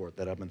tree fort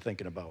that I've been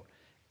thinking about.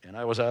 And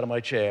I was out of my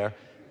chair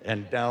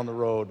and down the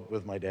road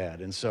with my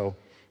dad. And so,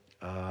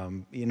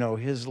 you know,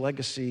 his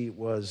legacy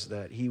was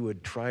that he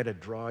would try to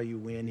draw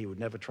you in. He would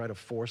never try to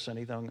force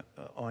anything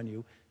on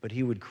you, but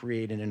he would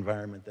create an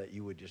environment that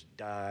you would just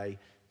die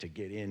to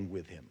get in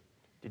with him.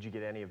 Did you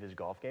get any of his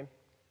golf game?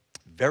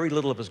 Very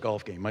little of his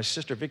golf game. My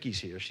sister Vicky's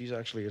here. She's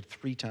actually a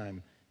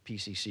 3-time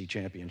PCC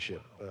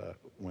championship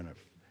winner.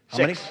 How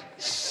many?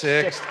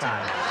 6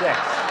 times. 6.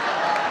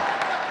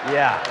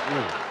 Yeah.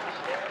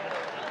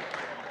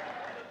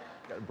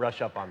 Gotta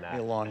brush up on that. Be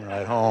a long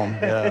ride home.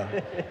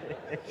 Yeah.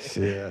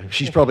 Yeah.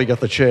 She's probably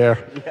got the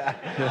chair. Yeah.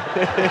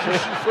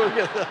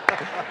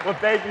 Well,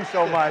 thank you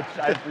so much.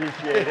 I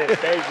appreciate it.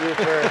 Thank you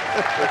for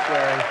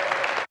sharing.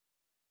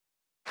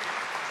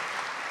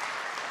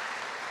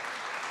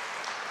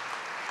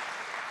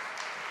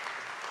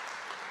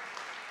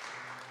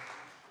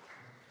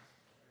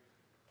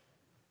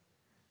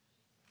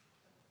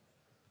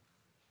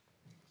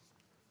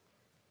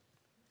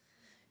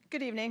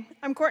 Good evening.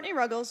 I'm Courtney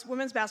Ruggles,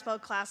 women's basketball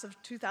class of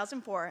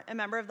 2004, and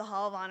member of the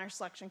Hall of Honor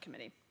Selection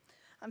Committee.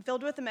 I'm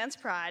filled with immense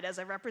pride as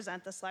I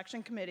represent the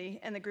selection committee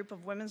and the group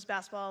of women's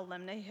basketball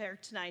alumni here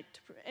tonight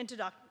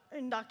to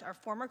induct our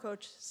former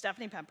coach,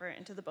 Stefanie Pemper,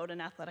 into the Bowdoin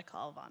Athletic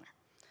Hall of Honor.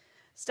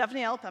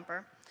 Stefanie L.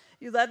 Pemper,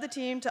 you led the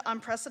team to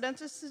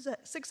unprecedented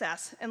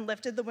success and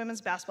lifted the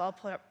women's basketball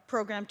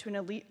program to an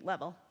elite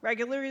level,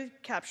 regularly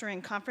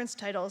capturing conference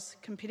titles,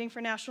 competing for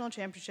national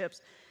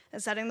championships,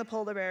 and setting the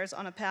Polar Bears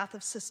on a path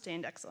of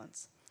sustained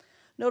excellence.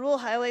 Notable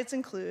highlights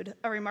include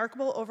a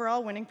remarkable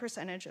overall winning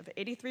percentage of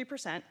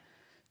 83%,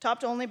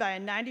 topped only by a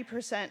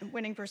 90%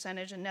 winning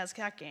percentage in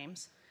NESCAC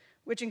games,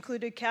 which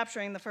included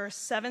capturing the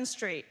first 7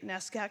 straight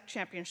NESCAC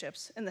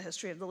championships in the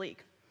history of the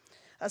league,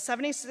 a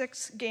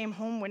 76-game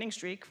home winning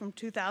streak from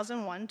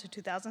 2001 to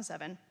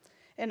 2007,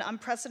 and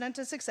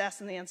unprecedented success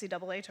in the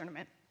NCAA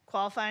tournament,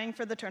 qualifying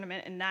for the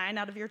tournament in 9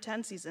 out of your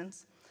 10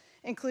 seasons,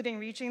 including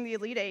reaching the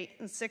Elite 8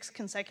 in 6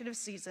 consecutive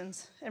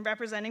seasons and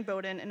representing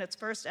Bowdoin in its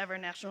first ever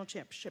national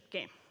championship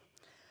game.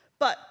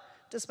 But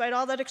despite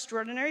all that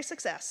extraordinary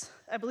success,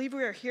 I believe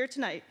we are here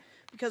tonight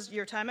because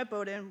your time at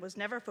Bowdoin was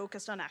never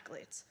focused on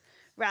accolades.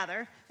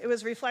 Rather, it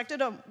was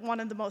reflected on one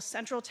of the most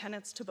central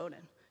tenets to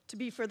Bowdoin, to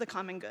be for the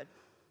common good.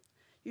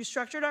 You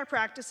structured our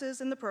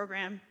practices in the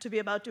program to be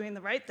about doing the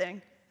right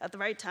thing at the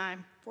right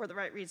time for the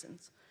right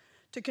reasons,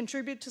 to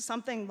contribute to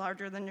something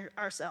larger than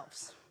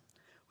ourselves.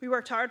 We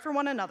worked hard for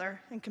one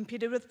another and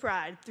competed with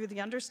pride through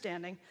the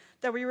understanding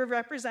that we were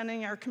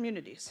representing our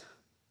communities,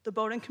 the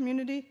Bowdoin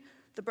community,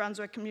 the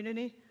Brunswick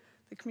community,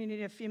 the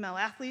community of female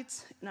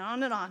athletes, and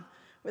on,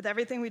 with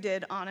everything we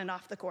did on and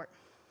off the court.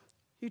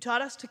 You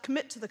taught us to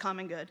commit to the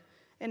common good,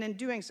 and in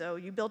doing so,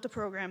 you built a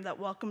program that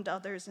welcomed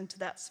others into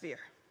that sphere.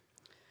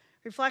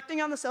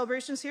 Reflecting on the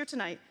celebrations here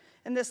tonight,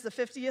 and this, the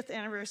 50th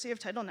anniversary of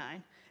Title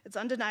IX, it's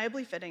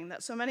undeniably fitting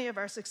that so many of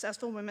our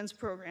successful women's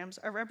programs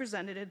are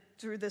represented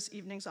through this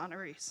evening's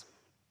honorees.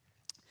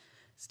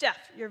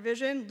 Steph, your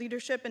vision,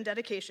 leadership, and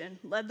dedication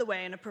led the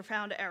way in a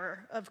profound era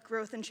of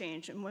growth and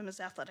change in women's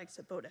athletics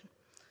at Bowdoin.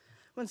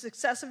 When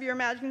success of your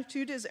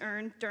magnitude is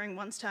earned during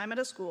one's time at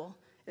a school,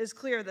 it is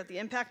clear that the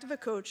impact of a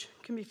coach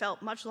can be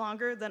felt much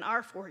longer than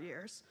our 4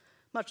 years,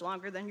 much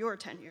longer than your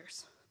 10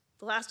 years.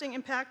 The lasting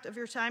impact of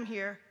your time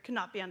here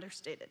cannot be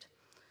understated.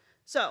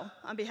 So,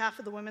 on behalf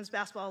of the women's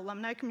basketball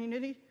alumni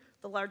community,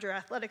 the larger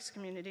athletics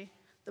community,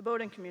 the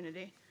Bowdoin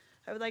community,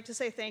 I would like to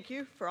say thank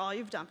you for all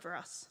you've done for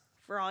us,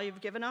 for all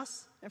you've given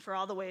us, and for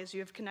all the ways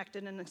you have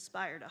connected and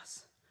inspired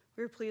us.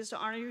 We are pleased to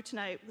honor you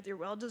tonight with your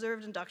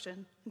well-deserved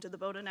induction into the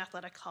Bowdoin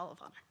Athletic Hall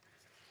of Honor.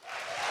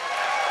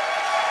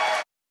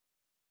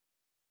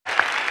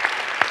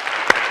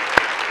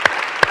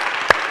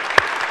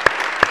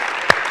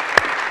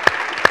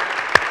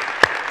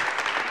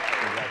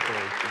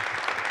 Congratulations.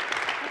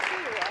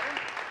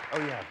 Oh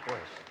yeah, of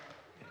course.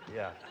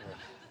 Yeah,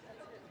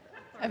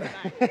 of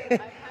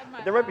course.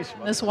 There might be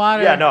some. This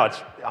water. Yeah, no,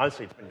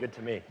 honestly, it's been good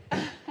to me.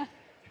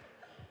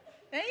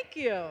 Thank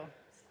you.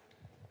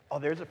 Oh,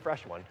 there's a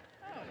fresh one.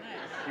 Oh,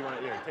 nice. You want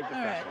to take the All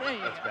fresh right, one? there you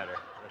That's go. better.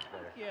 That's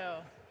better. Thank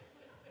you.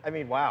 I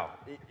mean, wow.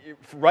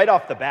 Right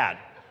off the bat,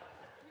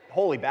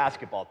 holy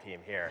basketball team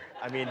here.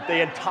 I mean,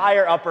 the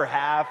entire upper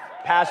half,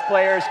 past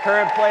players,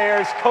 current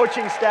players,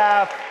 coaching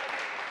staff.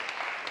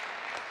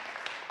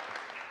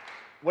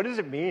 What does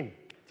it mean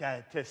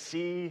to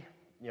see,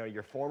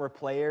 your former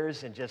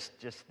players and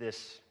just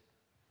this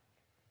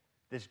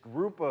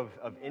group of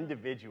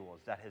individuals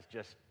that has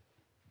just,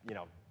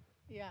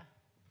 Yeah.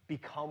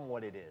 become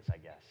what it is, I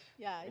guess.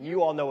 Yeah. And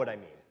you all know what I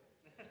mean,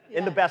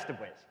 in the best of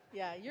ways.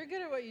 Yeah, you're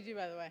good at what you do,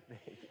 by the way.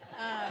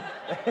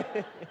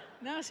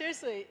 No,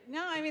 seriously.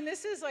 No, I mean,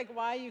 this is like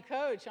why you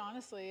coach,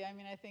 honestly. I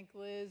mean, I think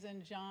Liz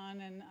and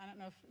John, and I don't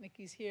know if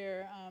Nikki's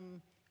here,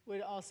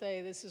 would all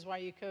say this is why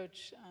you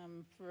coach,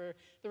 for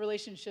the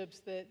relationships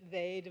that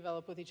they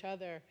develop with each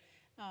other,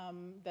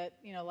 that,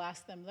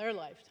 last them their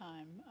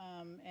lifetime,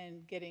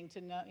 and getting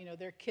to know,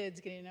 their kids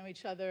getting to know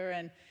each other,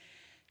 and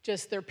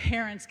just their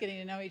parents getting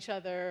to know each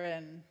other.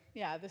 And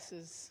yeah,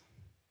 this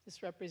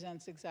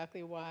represents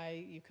exactly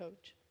why you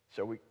coach.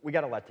 So we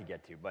got a lot to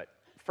get to, but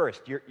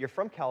first, you're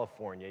from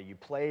California. You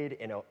played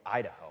in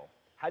Idaho.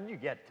 How did you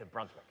get to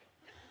Brunswick?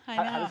 I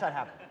know. How does that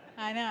happen?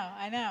 I know.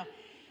 I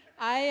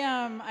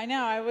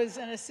know. I was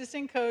an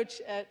assistant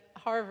coach at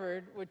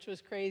Harvard, which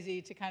was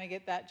crazy to kind of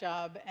get that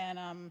job.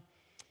 And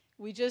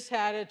we just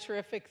had a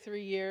terrific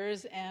 3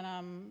 years.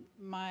 And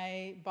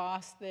my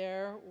boss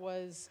there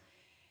was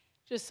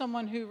just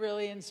someone who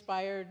really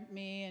inspired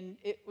me, and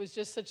it was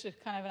just such a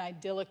kind of an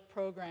idyllic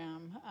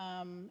program.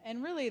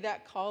 And really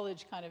that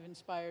college kind of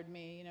inspired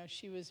me.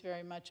 She was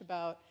very much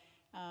about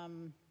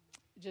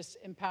just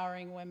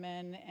empowering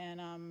women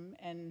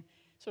and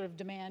sort of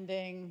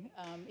demanding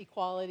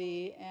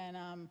equality.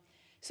 And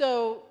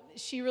so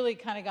she really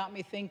kind of got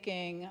me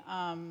thinking,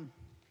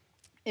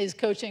 is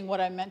coaching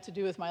what I meant to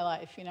do with my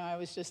life? I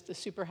was just a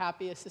super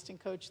happy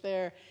assistant coach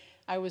there.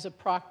 I was a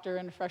proctor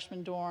in a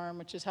freshman dorm,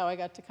 which is how I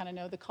got to kind of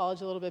know the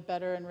college a little bit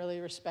better and really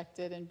respect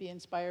it and be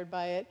inspired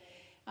by it.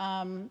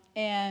 And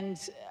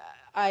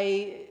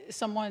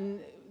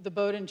the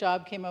Bowdoin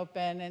job came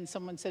open, and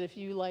someone said, if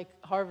you like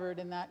Harvard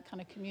and that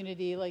kind of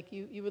community, like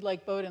you would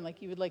like Bowdoin,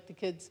 like you would like the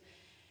kids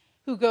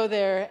who go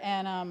there.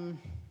 And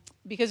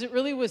because it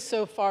really was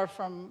so far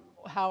from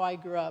how I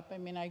grew up. I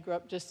mean, I grew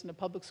up just in a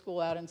public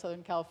school out in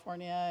Southern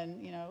California,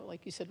 and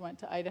like you said, went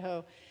to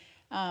Idaho.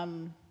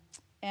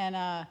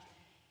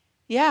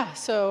 Yeah,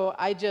 so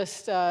I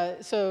just,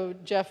 so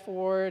Jeff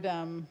Ward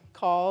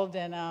called,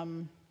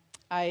 and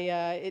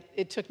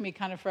it took me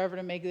kind of forever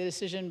to make the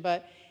decision,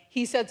 but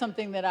he said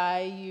something that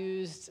I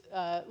used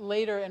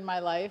later in my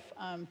life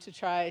to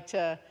try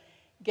to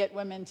get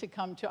women to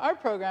come to our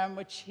program,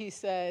 which he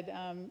said,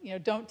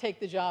 don't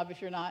take the job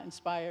if you're not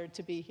inspired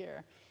to be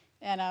here.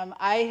 And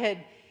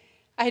I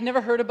had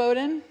never heard of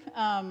Bowdoin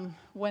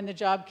when the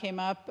job came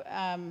up.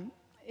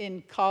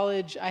 In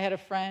college, I had a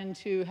friend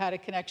who had a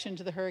connection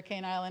to the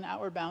Hurricane Island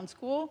Outward Bound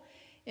School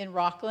in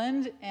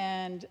Rockland,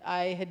 and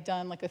I had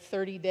done like a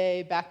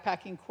 30-day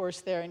backpacking course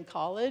there in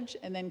college,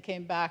 and then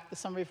came back the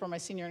summer before my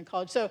senior year in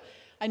college. So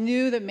I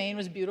knew that Maine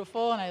was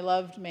beautiful, and I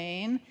loved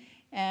Maine.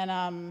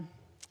 And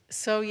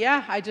so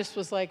yeah, I just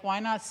was like, why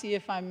not see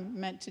if I'm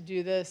meant to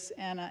do this?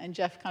 And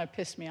Jeff kind of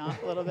pissed me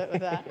off a little bit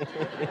with that.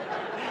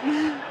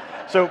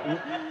 So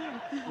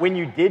when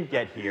you did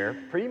get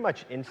here, pretty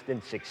much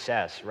instant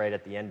success right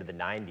at the end of the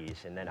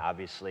 90s, and then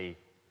obviously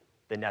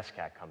the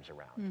NESCAC comes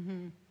around.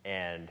 Mm-hmm.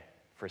 And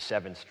for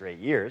 7 straight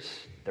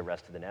years, the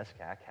rest of the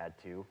NESCAC had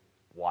to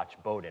watch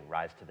Bowdoin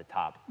rise to the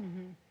top.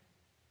 Mm-hmm.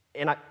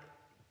 And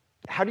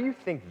how do you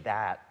think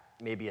that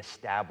maybe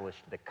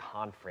established the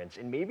conference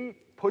and maybe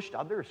pushed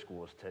other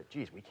schools to,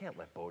 geez, we can't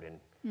let Bowdoin,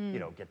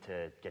 get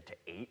to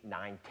 8,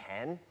 9,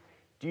 10.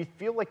 Do you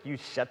feel like you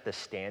set the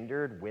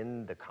standard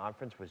when the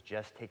conference was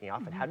just taking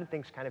off? And how did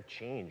things kind of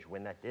change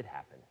when that did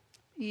happen?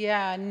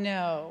 Yeah,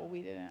 no,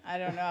 we didn't. I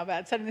don't know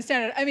about setting the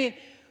standard. I mean,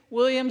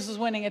 Williams was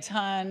winning a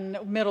ton.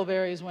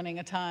 Middlebury was winning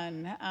a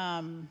ton.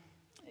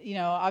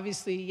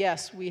 Obviously,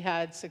 yes, we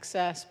had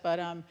success, but,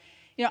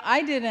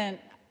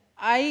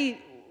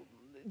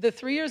 the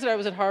 3 years that I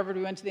was at Harvard,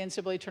 we went to the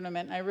NCAA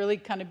tournament, and I really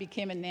kind of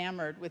became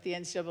enamored with the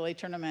NCAA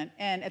tournament.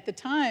 And at the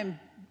time,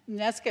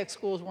 NESCAC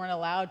schools weren't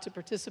allowed to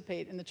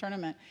participate in the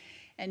tournament.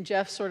 And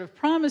Jeff sort of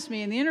promised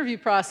me in the interview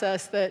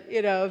process that,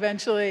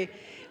 eventually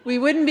we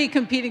wouldn't be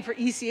competing for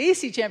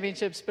ECAC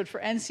championships, but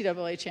for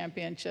NCAA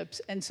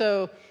championships. And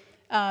so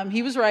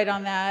he was right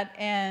on that.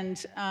 And,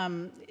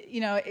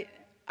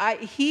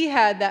 he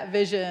had that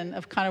vision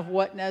of kind of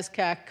what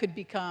NESCAC could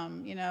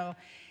become,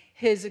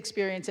 his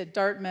experience at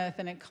Dartmouth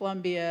and at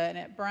Columbia and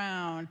at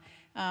Brown.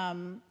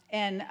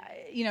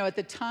 At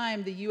the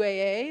time, the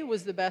UAA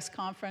was the best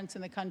conference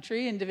in the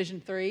country in Division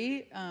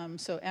III.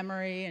 So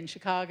Emory and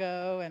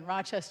Chicago and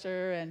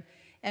Rochester and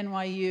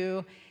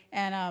NYU.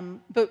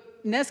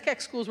 But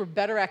NESCAC schools were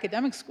better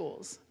academic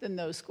schools than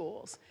those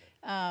schools.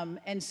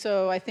 And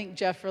so I think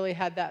Jeff really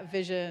had that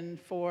vision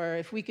for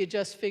if we could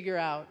just figure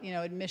out,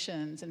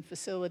 admissions and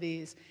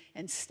facilities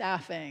and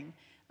staffing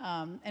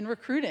and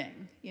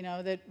recruiting,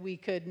 that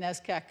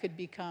NESCAC could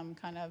become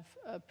kind of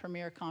a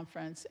premier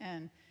conference.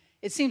 And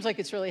it seems like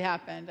it's really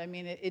happened. I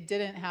mean, it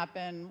didn't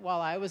happen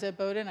while I was at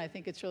Bowdoin. I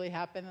think it's really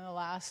happened in the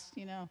last,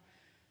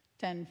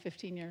 10,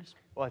 15 years.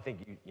 Well, I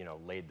think you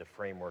laid the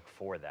framework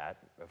for that,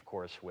 of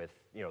course, with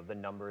the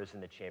numbers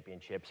and the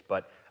championships.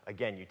 But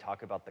again, you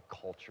talk about the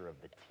culture of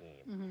the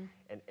team,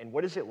 and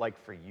what is it like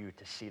for you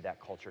to see that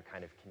culture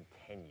kind of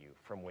continue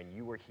from when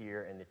you were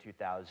here in the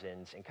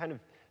 2000s, and kind of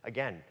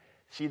again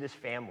see this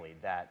family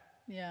that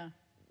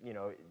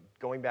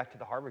going back to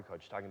the Harvard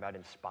coach talking about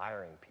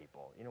inspiring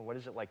people. What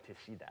is it like to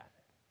see that?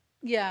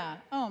 Yeah.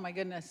 Oh my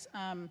goodness.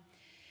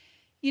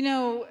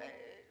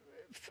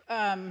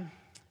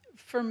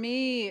 For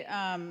me,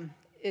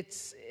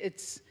 it's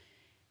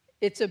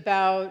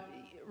about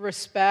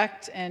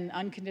respect and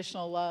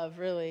unconditional love.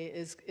 Really,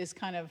 is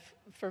kind of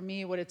for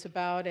me what it's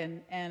about,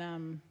 and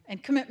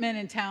commitment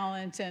and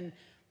talent.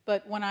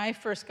 But when I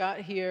first got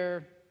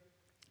here,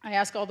 I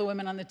asked all the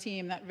women on the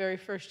team that very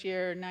first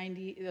year,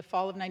 the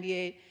fall of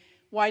 '98,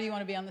 why do you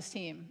want to be on this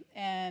team?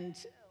 And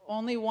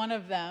only one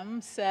of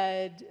them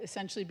said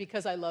essentially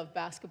because I love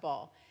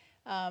basketball.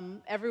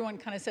 Everyone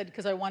kind of said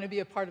because I want to be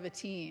a part of a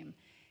team.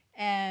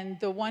 And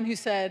the one who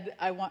said,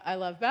 I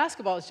love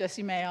basketball is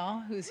Jessie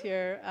Mayall, who's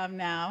here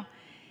now.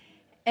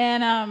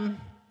 And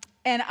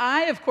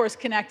I, of course,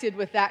 connected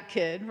with that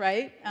kid,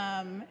 right?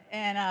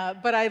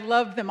 But I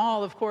loved them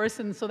all, of course,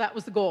 and so that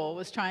was the goal,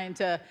 was trying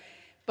to,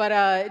 but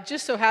it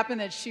just so happened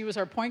that she was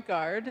our point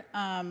guard,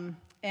 and,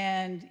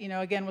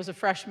 again, was a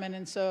freshman,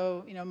 and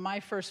so,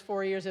 my first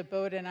 4 years at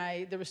Bowdoin,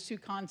 there was two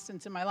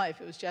constants in my life.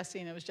 It was Jessie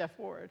and it was Jeff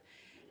Ward.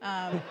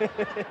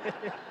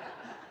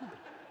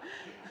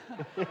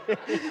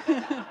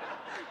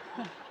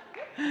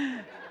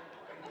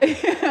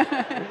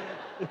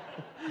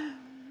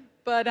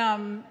 But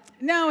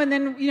no, and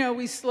then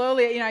we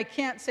slowly, I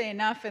can't say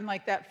enough in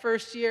like that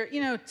first year.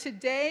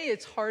 Today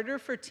it's harder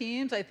for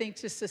teams, I think,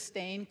 to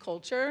sustain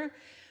culture.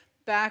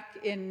 Back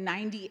in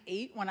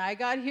 '98 when I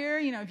got here,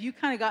 if you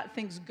kind of got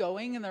things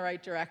going in the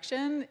right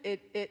direction,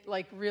 it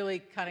like really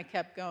kind of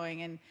kept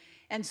going,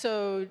 and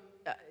so.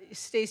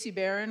 Stacey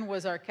Barron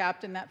was our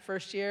captain that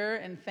first year,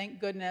 and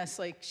thank goodness,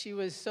 like she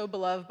was so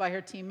beloved by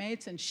her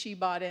teammates, and she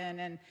bought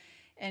in,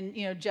 and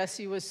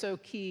Jessie was so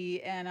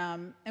key,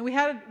 and we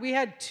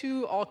had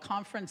two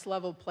all-conference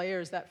level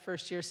players that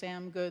first year,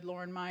 Sam Good,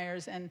 Lauren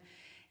Myers, and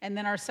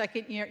then our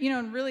second year,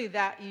 and really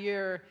that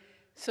year,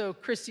 so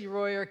Christy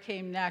Royer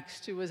came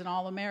next, who was an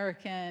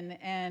All-American,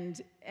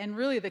 and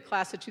really the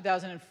class of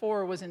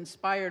 2004 was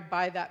inspired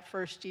by that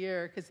first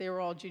year because they were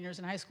all juniors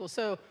in high school,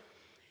 so.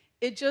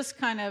 It just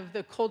kind of,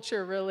 the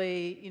culture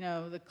really,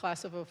 the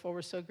class of 04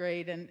 was so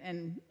great,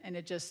 and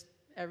it just,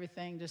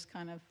 everything just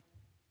kind of,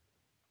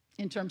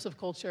 in terms of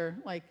culture,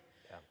 like,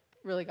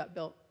 really got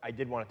built. I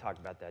did want to talk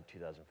about that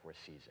 2004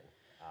 season.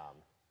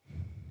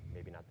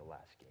 Maybe not the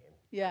last game.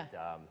 Yeah.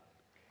 But,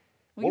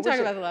 we can talk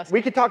about the last game.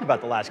 We could talk about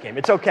the last game.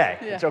 It's okay.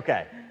 Yeah. It's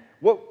okay.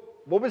 What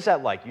was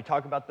that like? You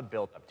talk about the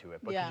build-up to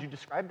it, but Yeah. could you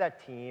describe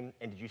that team,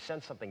 and did you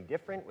sense something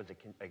different? Was it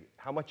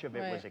how much of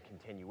it was a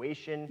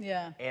continuation?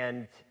 Yeah.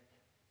 And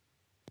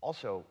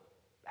also,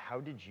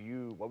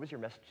 what was your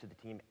message to the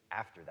team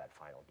after that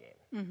final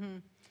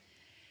game?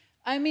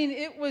 I mean,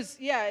 it was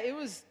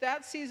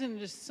that season,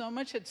 just so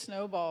much had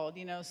snowballed,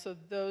 so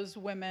those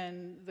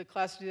women, the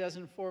class of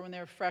 2004, when they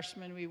were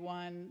freshmen, we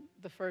won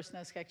the first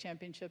NESCAC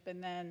championship,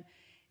 and then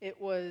it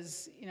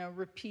was,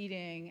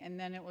 repeating, and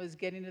then it was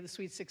getting to the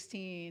Sweet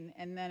 16,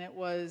 and then it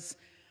was,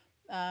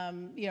 a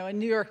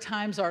New York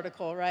Times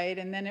article, right,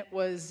 and then it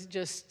was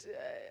just,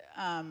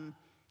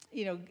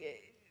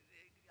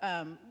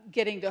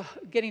 getting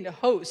to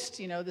host,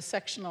 the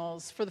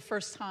sectionals for the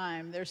first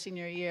time their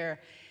senior year,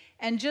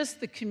 and just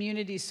the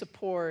community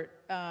support,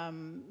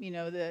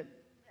 the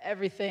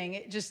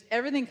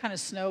everything kind of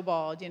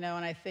snowballed, and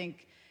I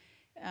think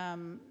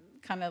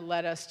kind of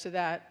led us to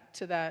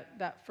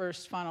that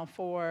first Final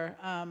Four.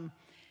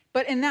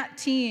 But in that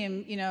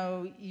team,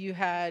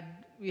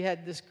 we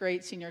had this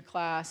great senior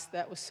class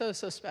that was so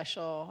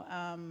special.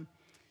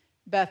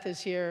 Beth is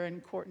here,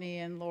 and Courtney,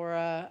 and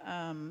Laura,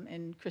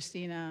 and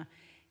Christina,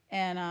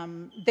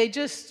 and they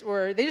just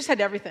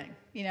had everything,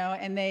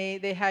 and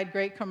they had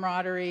great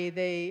camaraderie.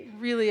 They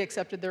really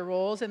accepted their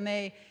roles, and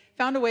they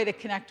found a way to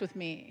connect with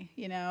me,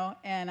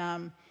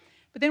 and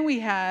but then we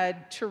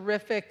had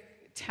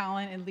terrific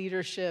talent and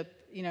leadership,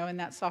 in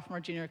that sophomore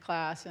junior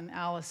class, and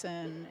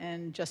Allison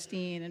and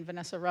Justine and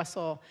Vanessa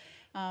Russell.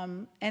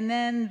 And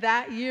then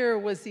that year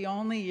was the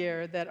only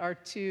year that our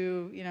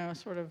two,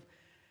 sort of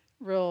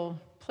real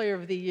player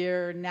of the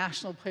year,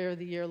 national player of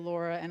the year,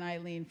 Laura and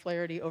Eileen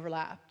Flaherty,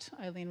 overlapped.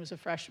 Eileen was a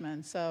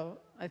freshman, so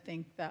I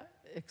think that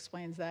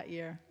explains that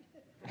year.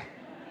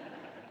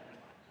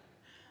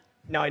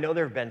 Now, I know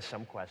there have been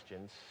some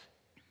questions,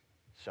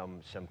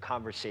 some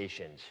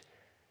conversations.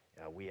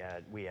 We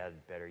had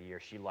better year.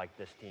 She liked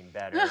this team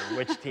better.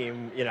 Which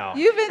team,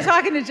 You've been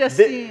talking to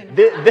Justine.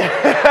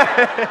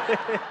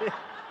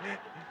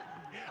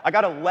 I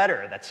got a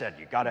letter that said,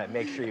 you got to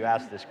make sure you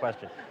ask this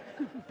question.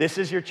 This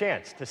is your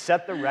chance to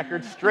set the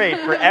record straight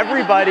for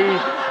everybody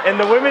in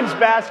the women's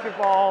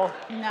basketball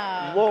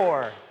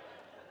lore.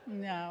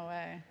 No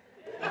way.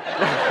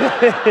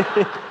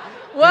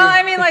 Well,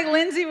 I mean, like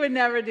Lindsay would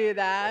never do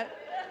that.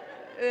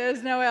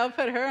 There's no way I'll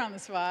put her on the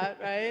spot,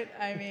 right?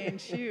 I mean,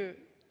 shoot.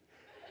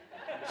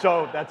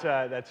 So that's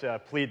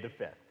a plead the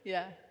fifth.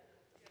 Yeah.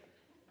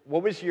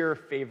 What was your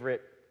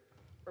favorite,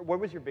 or what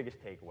was your biggest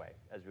takeaway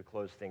as we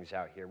close things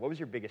out here? What was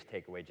your biggest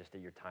takeaway just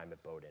at your time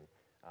at Bowdoin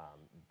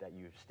that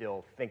you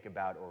still think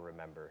about or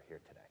remember here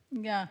today?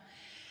 Yeah.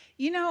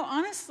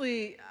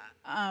 Honestly,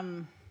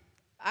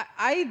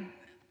 I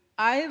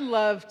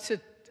love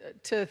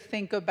to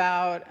think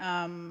about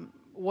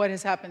what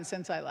has happened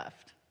since I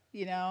left,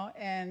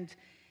 and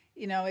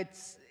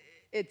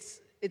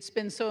it's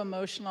been so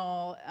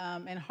emotional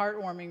and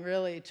heartwarming,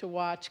 really, to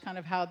watch kind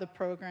of how the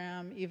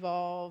program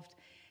evolved,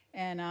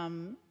 and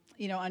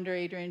under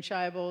Adrian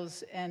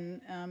Scheibels,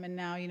 and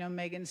now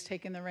Megan's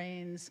taken the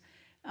reins.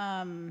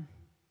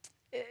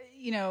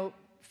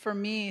 For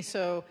me,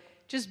 so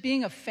just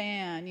being a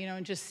fan,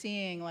 and just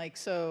seeing,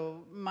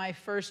 so my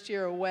first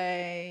year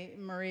away,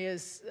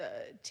 Maria's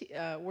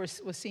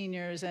was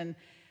seniors, and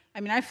I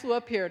mean, I flew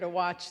up here to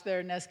watch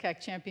their NESCAC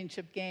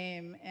championship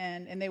game,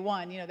 and they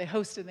won. They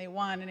hosted and they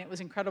won, and it was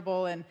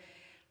incredible. And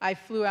I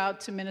flew out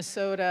to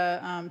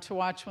Minnesota to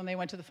watch when they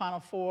went to the Final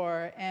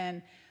Four.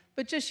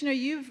 But just,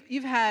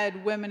 you've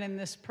had women in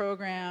this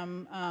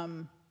program,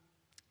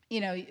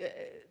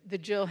 the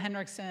Jill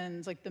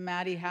Henriksons, like the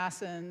Maddie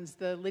Hassans,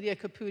 the Lydia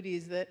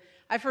Caputis that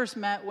I first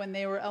met when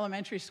they were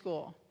elementary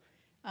school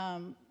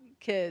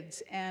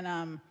kids.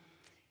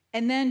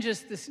 And then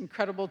just this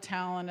incredible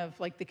talent of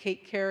like the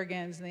Kate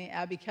Kerrigans and the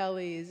Abby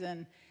Kellys.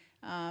 And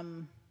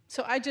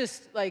so I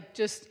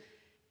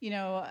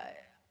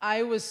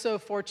I was so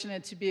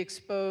fortunate to be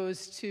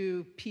exposed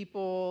to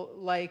people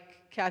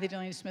like Kathy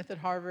Delaney Smith at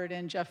Harvard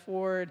and Jeff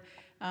Ward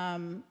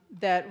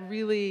that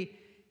really,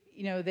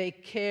 they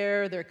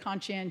care, they're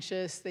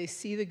conscientious, they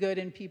see the good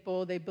in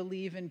people, they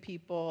believe in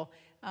people.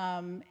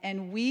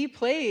 And we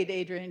played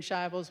Adrian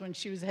Scheibels when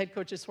she was the head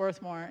coach at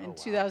Swarthmore in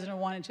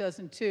 2001 and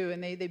 2002,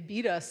 and they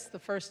beat us the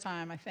first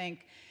time, I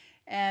think.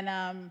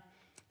 And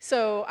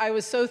so I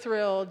was so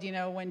thrilled,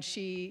 when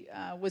she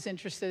was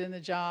interested in the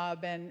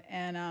job, and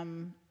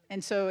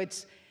so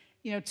it's,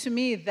 to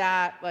me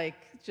that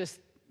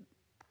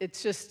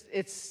it's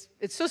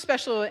so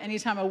special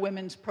anytime a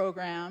women's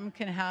program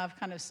can have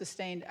kind of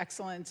sustained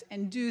excellence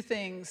and do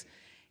things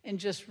in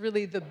just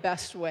really the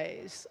best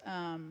ways.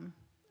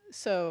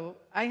 So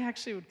I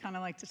actually would kind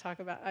of like to talk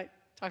about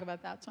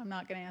that. So I'm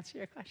not going to answer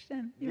your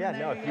question. Yeah,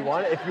 no. If you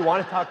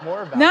want to talk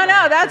more about no,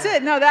 that's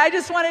it. No, I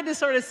just wanted to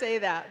sort of say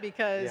that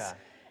because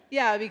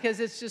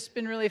because it's just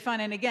been really fun.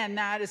 And again,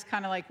 that is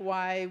kind of like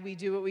why we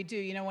do what we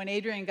do. When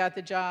Adrian got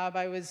the job,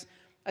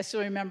 I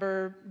still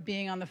remember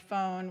being on the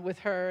phone with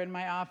her in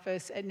my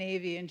office at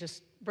Navy and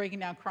just breaking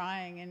down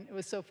crying, and it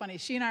was so funny.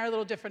 She and I are a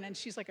little different, and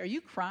she's like, "Are you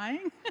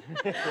crying?"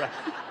 And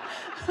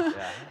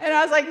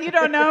I was like, "You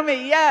don't know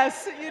me."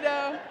 Yes,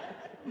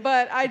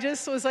 But I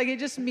just was like, it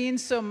just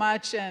means so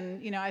much,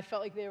 and I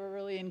felt like they were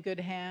really in good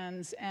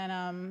hands,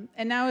 and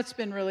now it's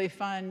been really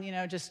fun,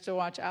 just to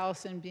watch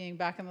Allison being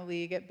back in the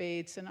league at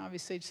Bates, and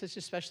obviously it's such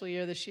a special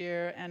year this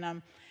year,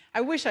 and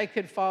I wish I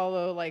could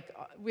follow,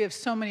 we have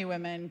so many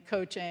women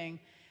coaching,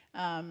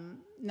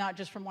 not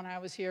just from when I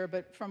was here,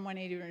 but from when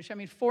Adrian.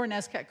 4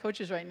 NESCAC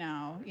coaches right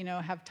now,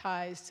 have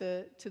ties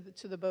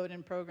to the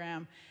Bowdoin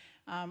program.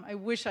 I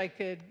wish I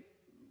could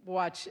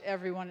watch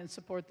everyone and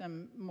support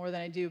them more than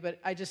I do, but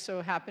I just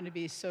so happen to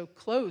be so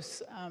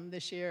close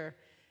this year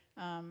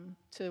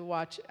to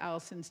watch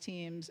Allison's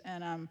teams,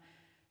 and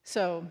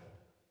so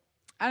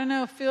I don't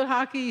know, field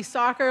hockey,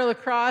 soccer,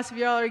 lacrosse, if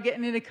y'all are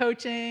getting into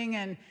coaching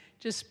and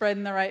just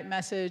spreading the right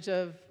message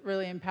of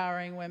really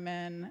empowering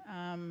women.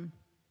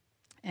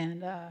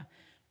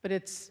 But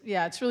it's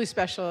really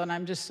special, and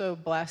I'm just so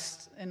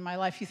blessed in my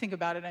life. You think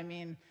about it, I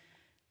mean,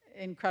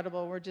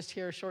 incredible. We're just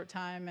here a short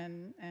time,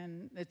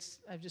 and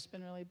I've just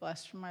been really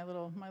blessed from my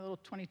little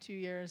 22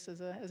 years as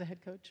a head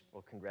coach.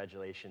 Well,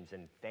 congratulations,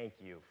 and thank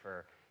you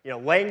for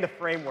laying the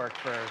framework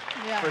for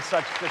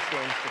such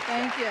sustained success.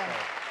 Thank you.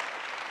 So.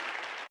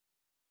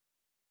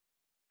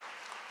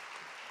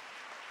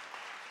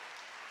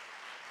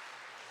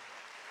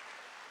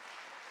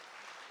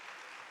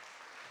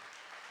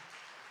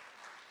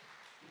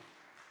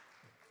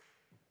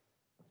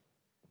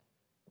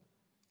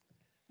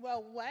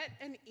 Well, what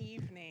an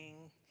evening.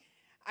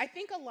 I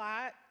think a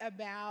lot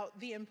about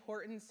the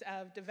importance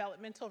of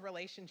developmental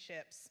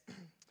relationships.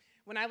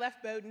 When I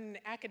left Bowdoin,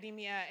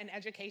 academia and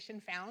education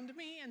found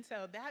me, and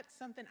so that's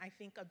something I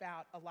think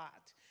about a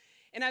lot.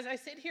 And as I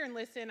sit here and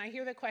listen, I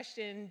hear the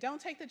question, don't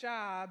take the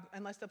job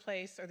unless the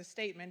place, or the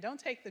statement, don't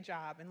take the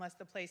job unless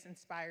the place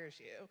inspires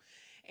you.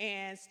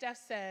 And Steph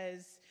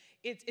says,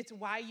 it's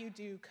why you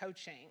do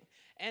coaching.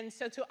 And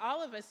so to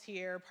all of us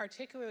here,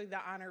 particularly the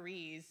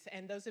honorees,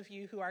 and those of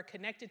you who are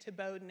connected to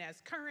Bowdoin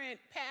as current,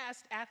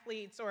 past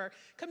athletes, or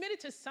committed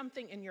to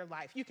something in your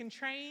life, you can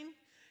train,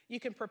 you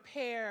can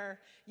prepare,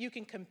 you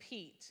can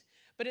compete.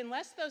 But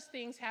unless those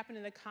things happen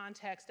in the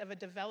context of a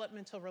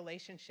developmental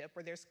relationship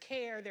where there's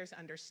care, there's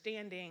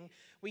understanding,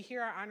 we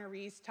hear our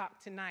honorees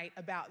talk tonight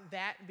about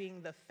that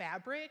being the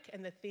fabric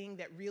and the thing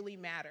that really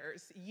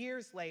matters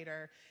years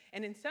later,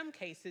 and in some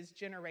cases,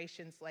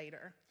 generations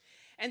later.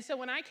 And so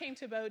when I came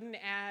to Bowdoin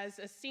as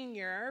a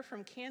senior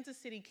from Kansas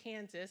City,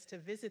 Kansas, to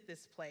visit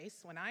this place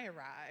when I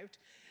arrived,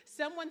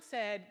 someone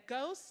said,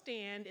 go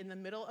stand in the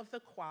middle of the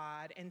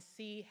quad and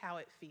see how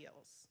it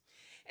feels.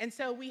 And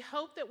so we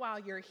hope that while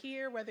you're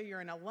here, whether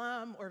you're an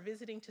alum or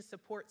visiting to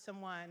support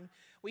someone,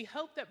 we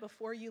hope that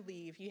before you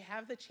leave, you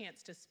have the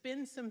chance to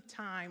spend some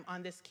time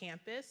on this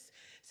campus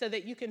so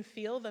that you can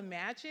feel the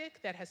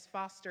magic that has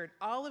fostered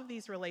all of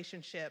these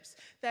relationships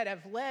that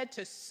have led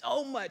to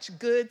so much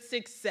good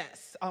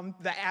success on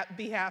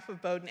behalf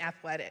of Bowdoin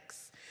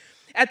Athletics.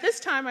 At this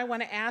time, I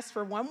want to ask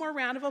for one more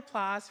round of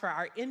applause for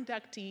our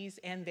inductees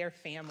and their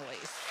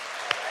families.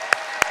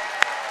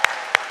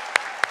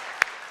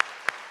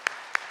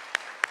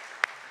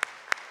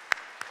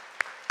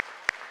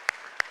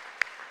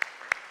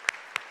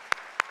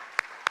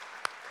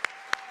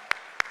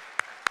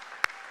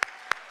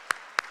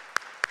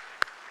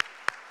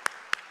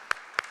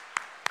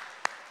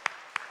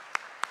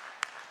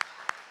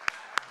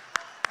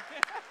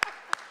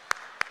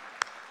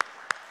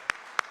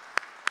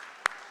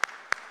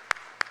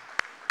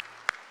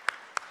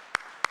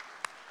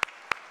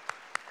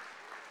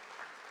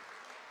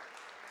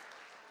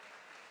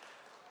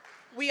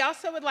 We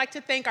also would like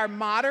to thank our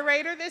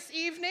moderator this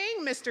evening,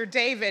 Mr.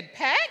 David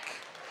Peck.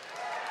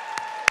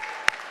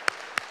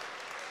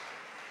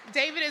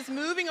 David is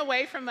moving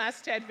away from us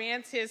to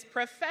advance his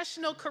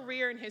professional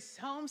career in his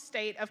home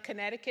state of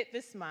Connecticut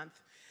this month.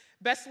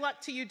 Best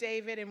luck to you,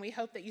 David, and we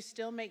hope that you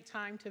still make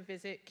time to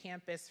visit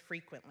campus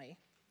frequently.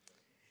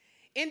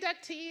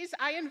 Inductees,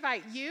 I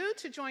invite you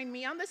to join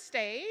me on the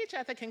stage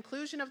at the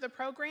conclusion of the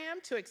program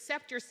to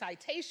accept your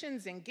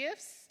citations and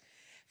gifts.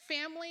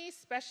 Families,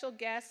 special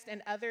guests,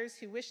 and others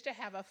who wish to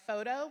have a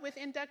photo with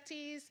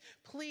inductees,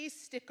 please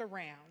stick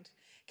around.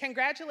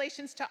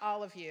 Congratulations to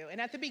all of you. And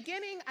at the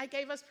beginning, I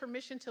gave us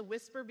permission to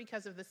whisper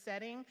because of the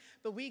setting,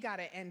 but we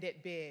gotta end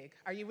it big.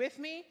 Are you with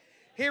me?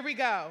 Here we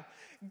go.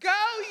 Go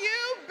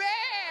you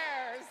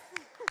Bears!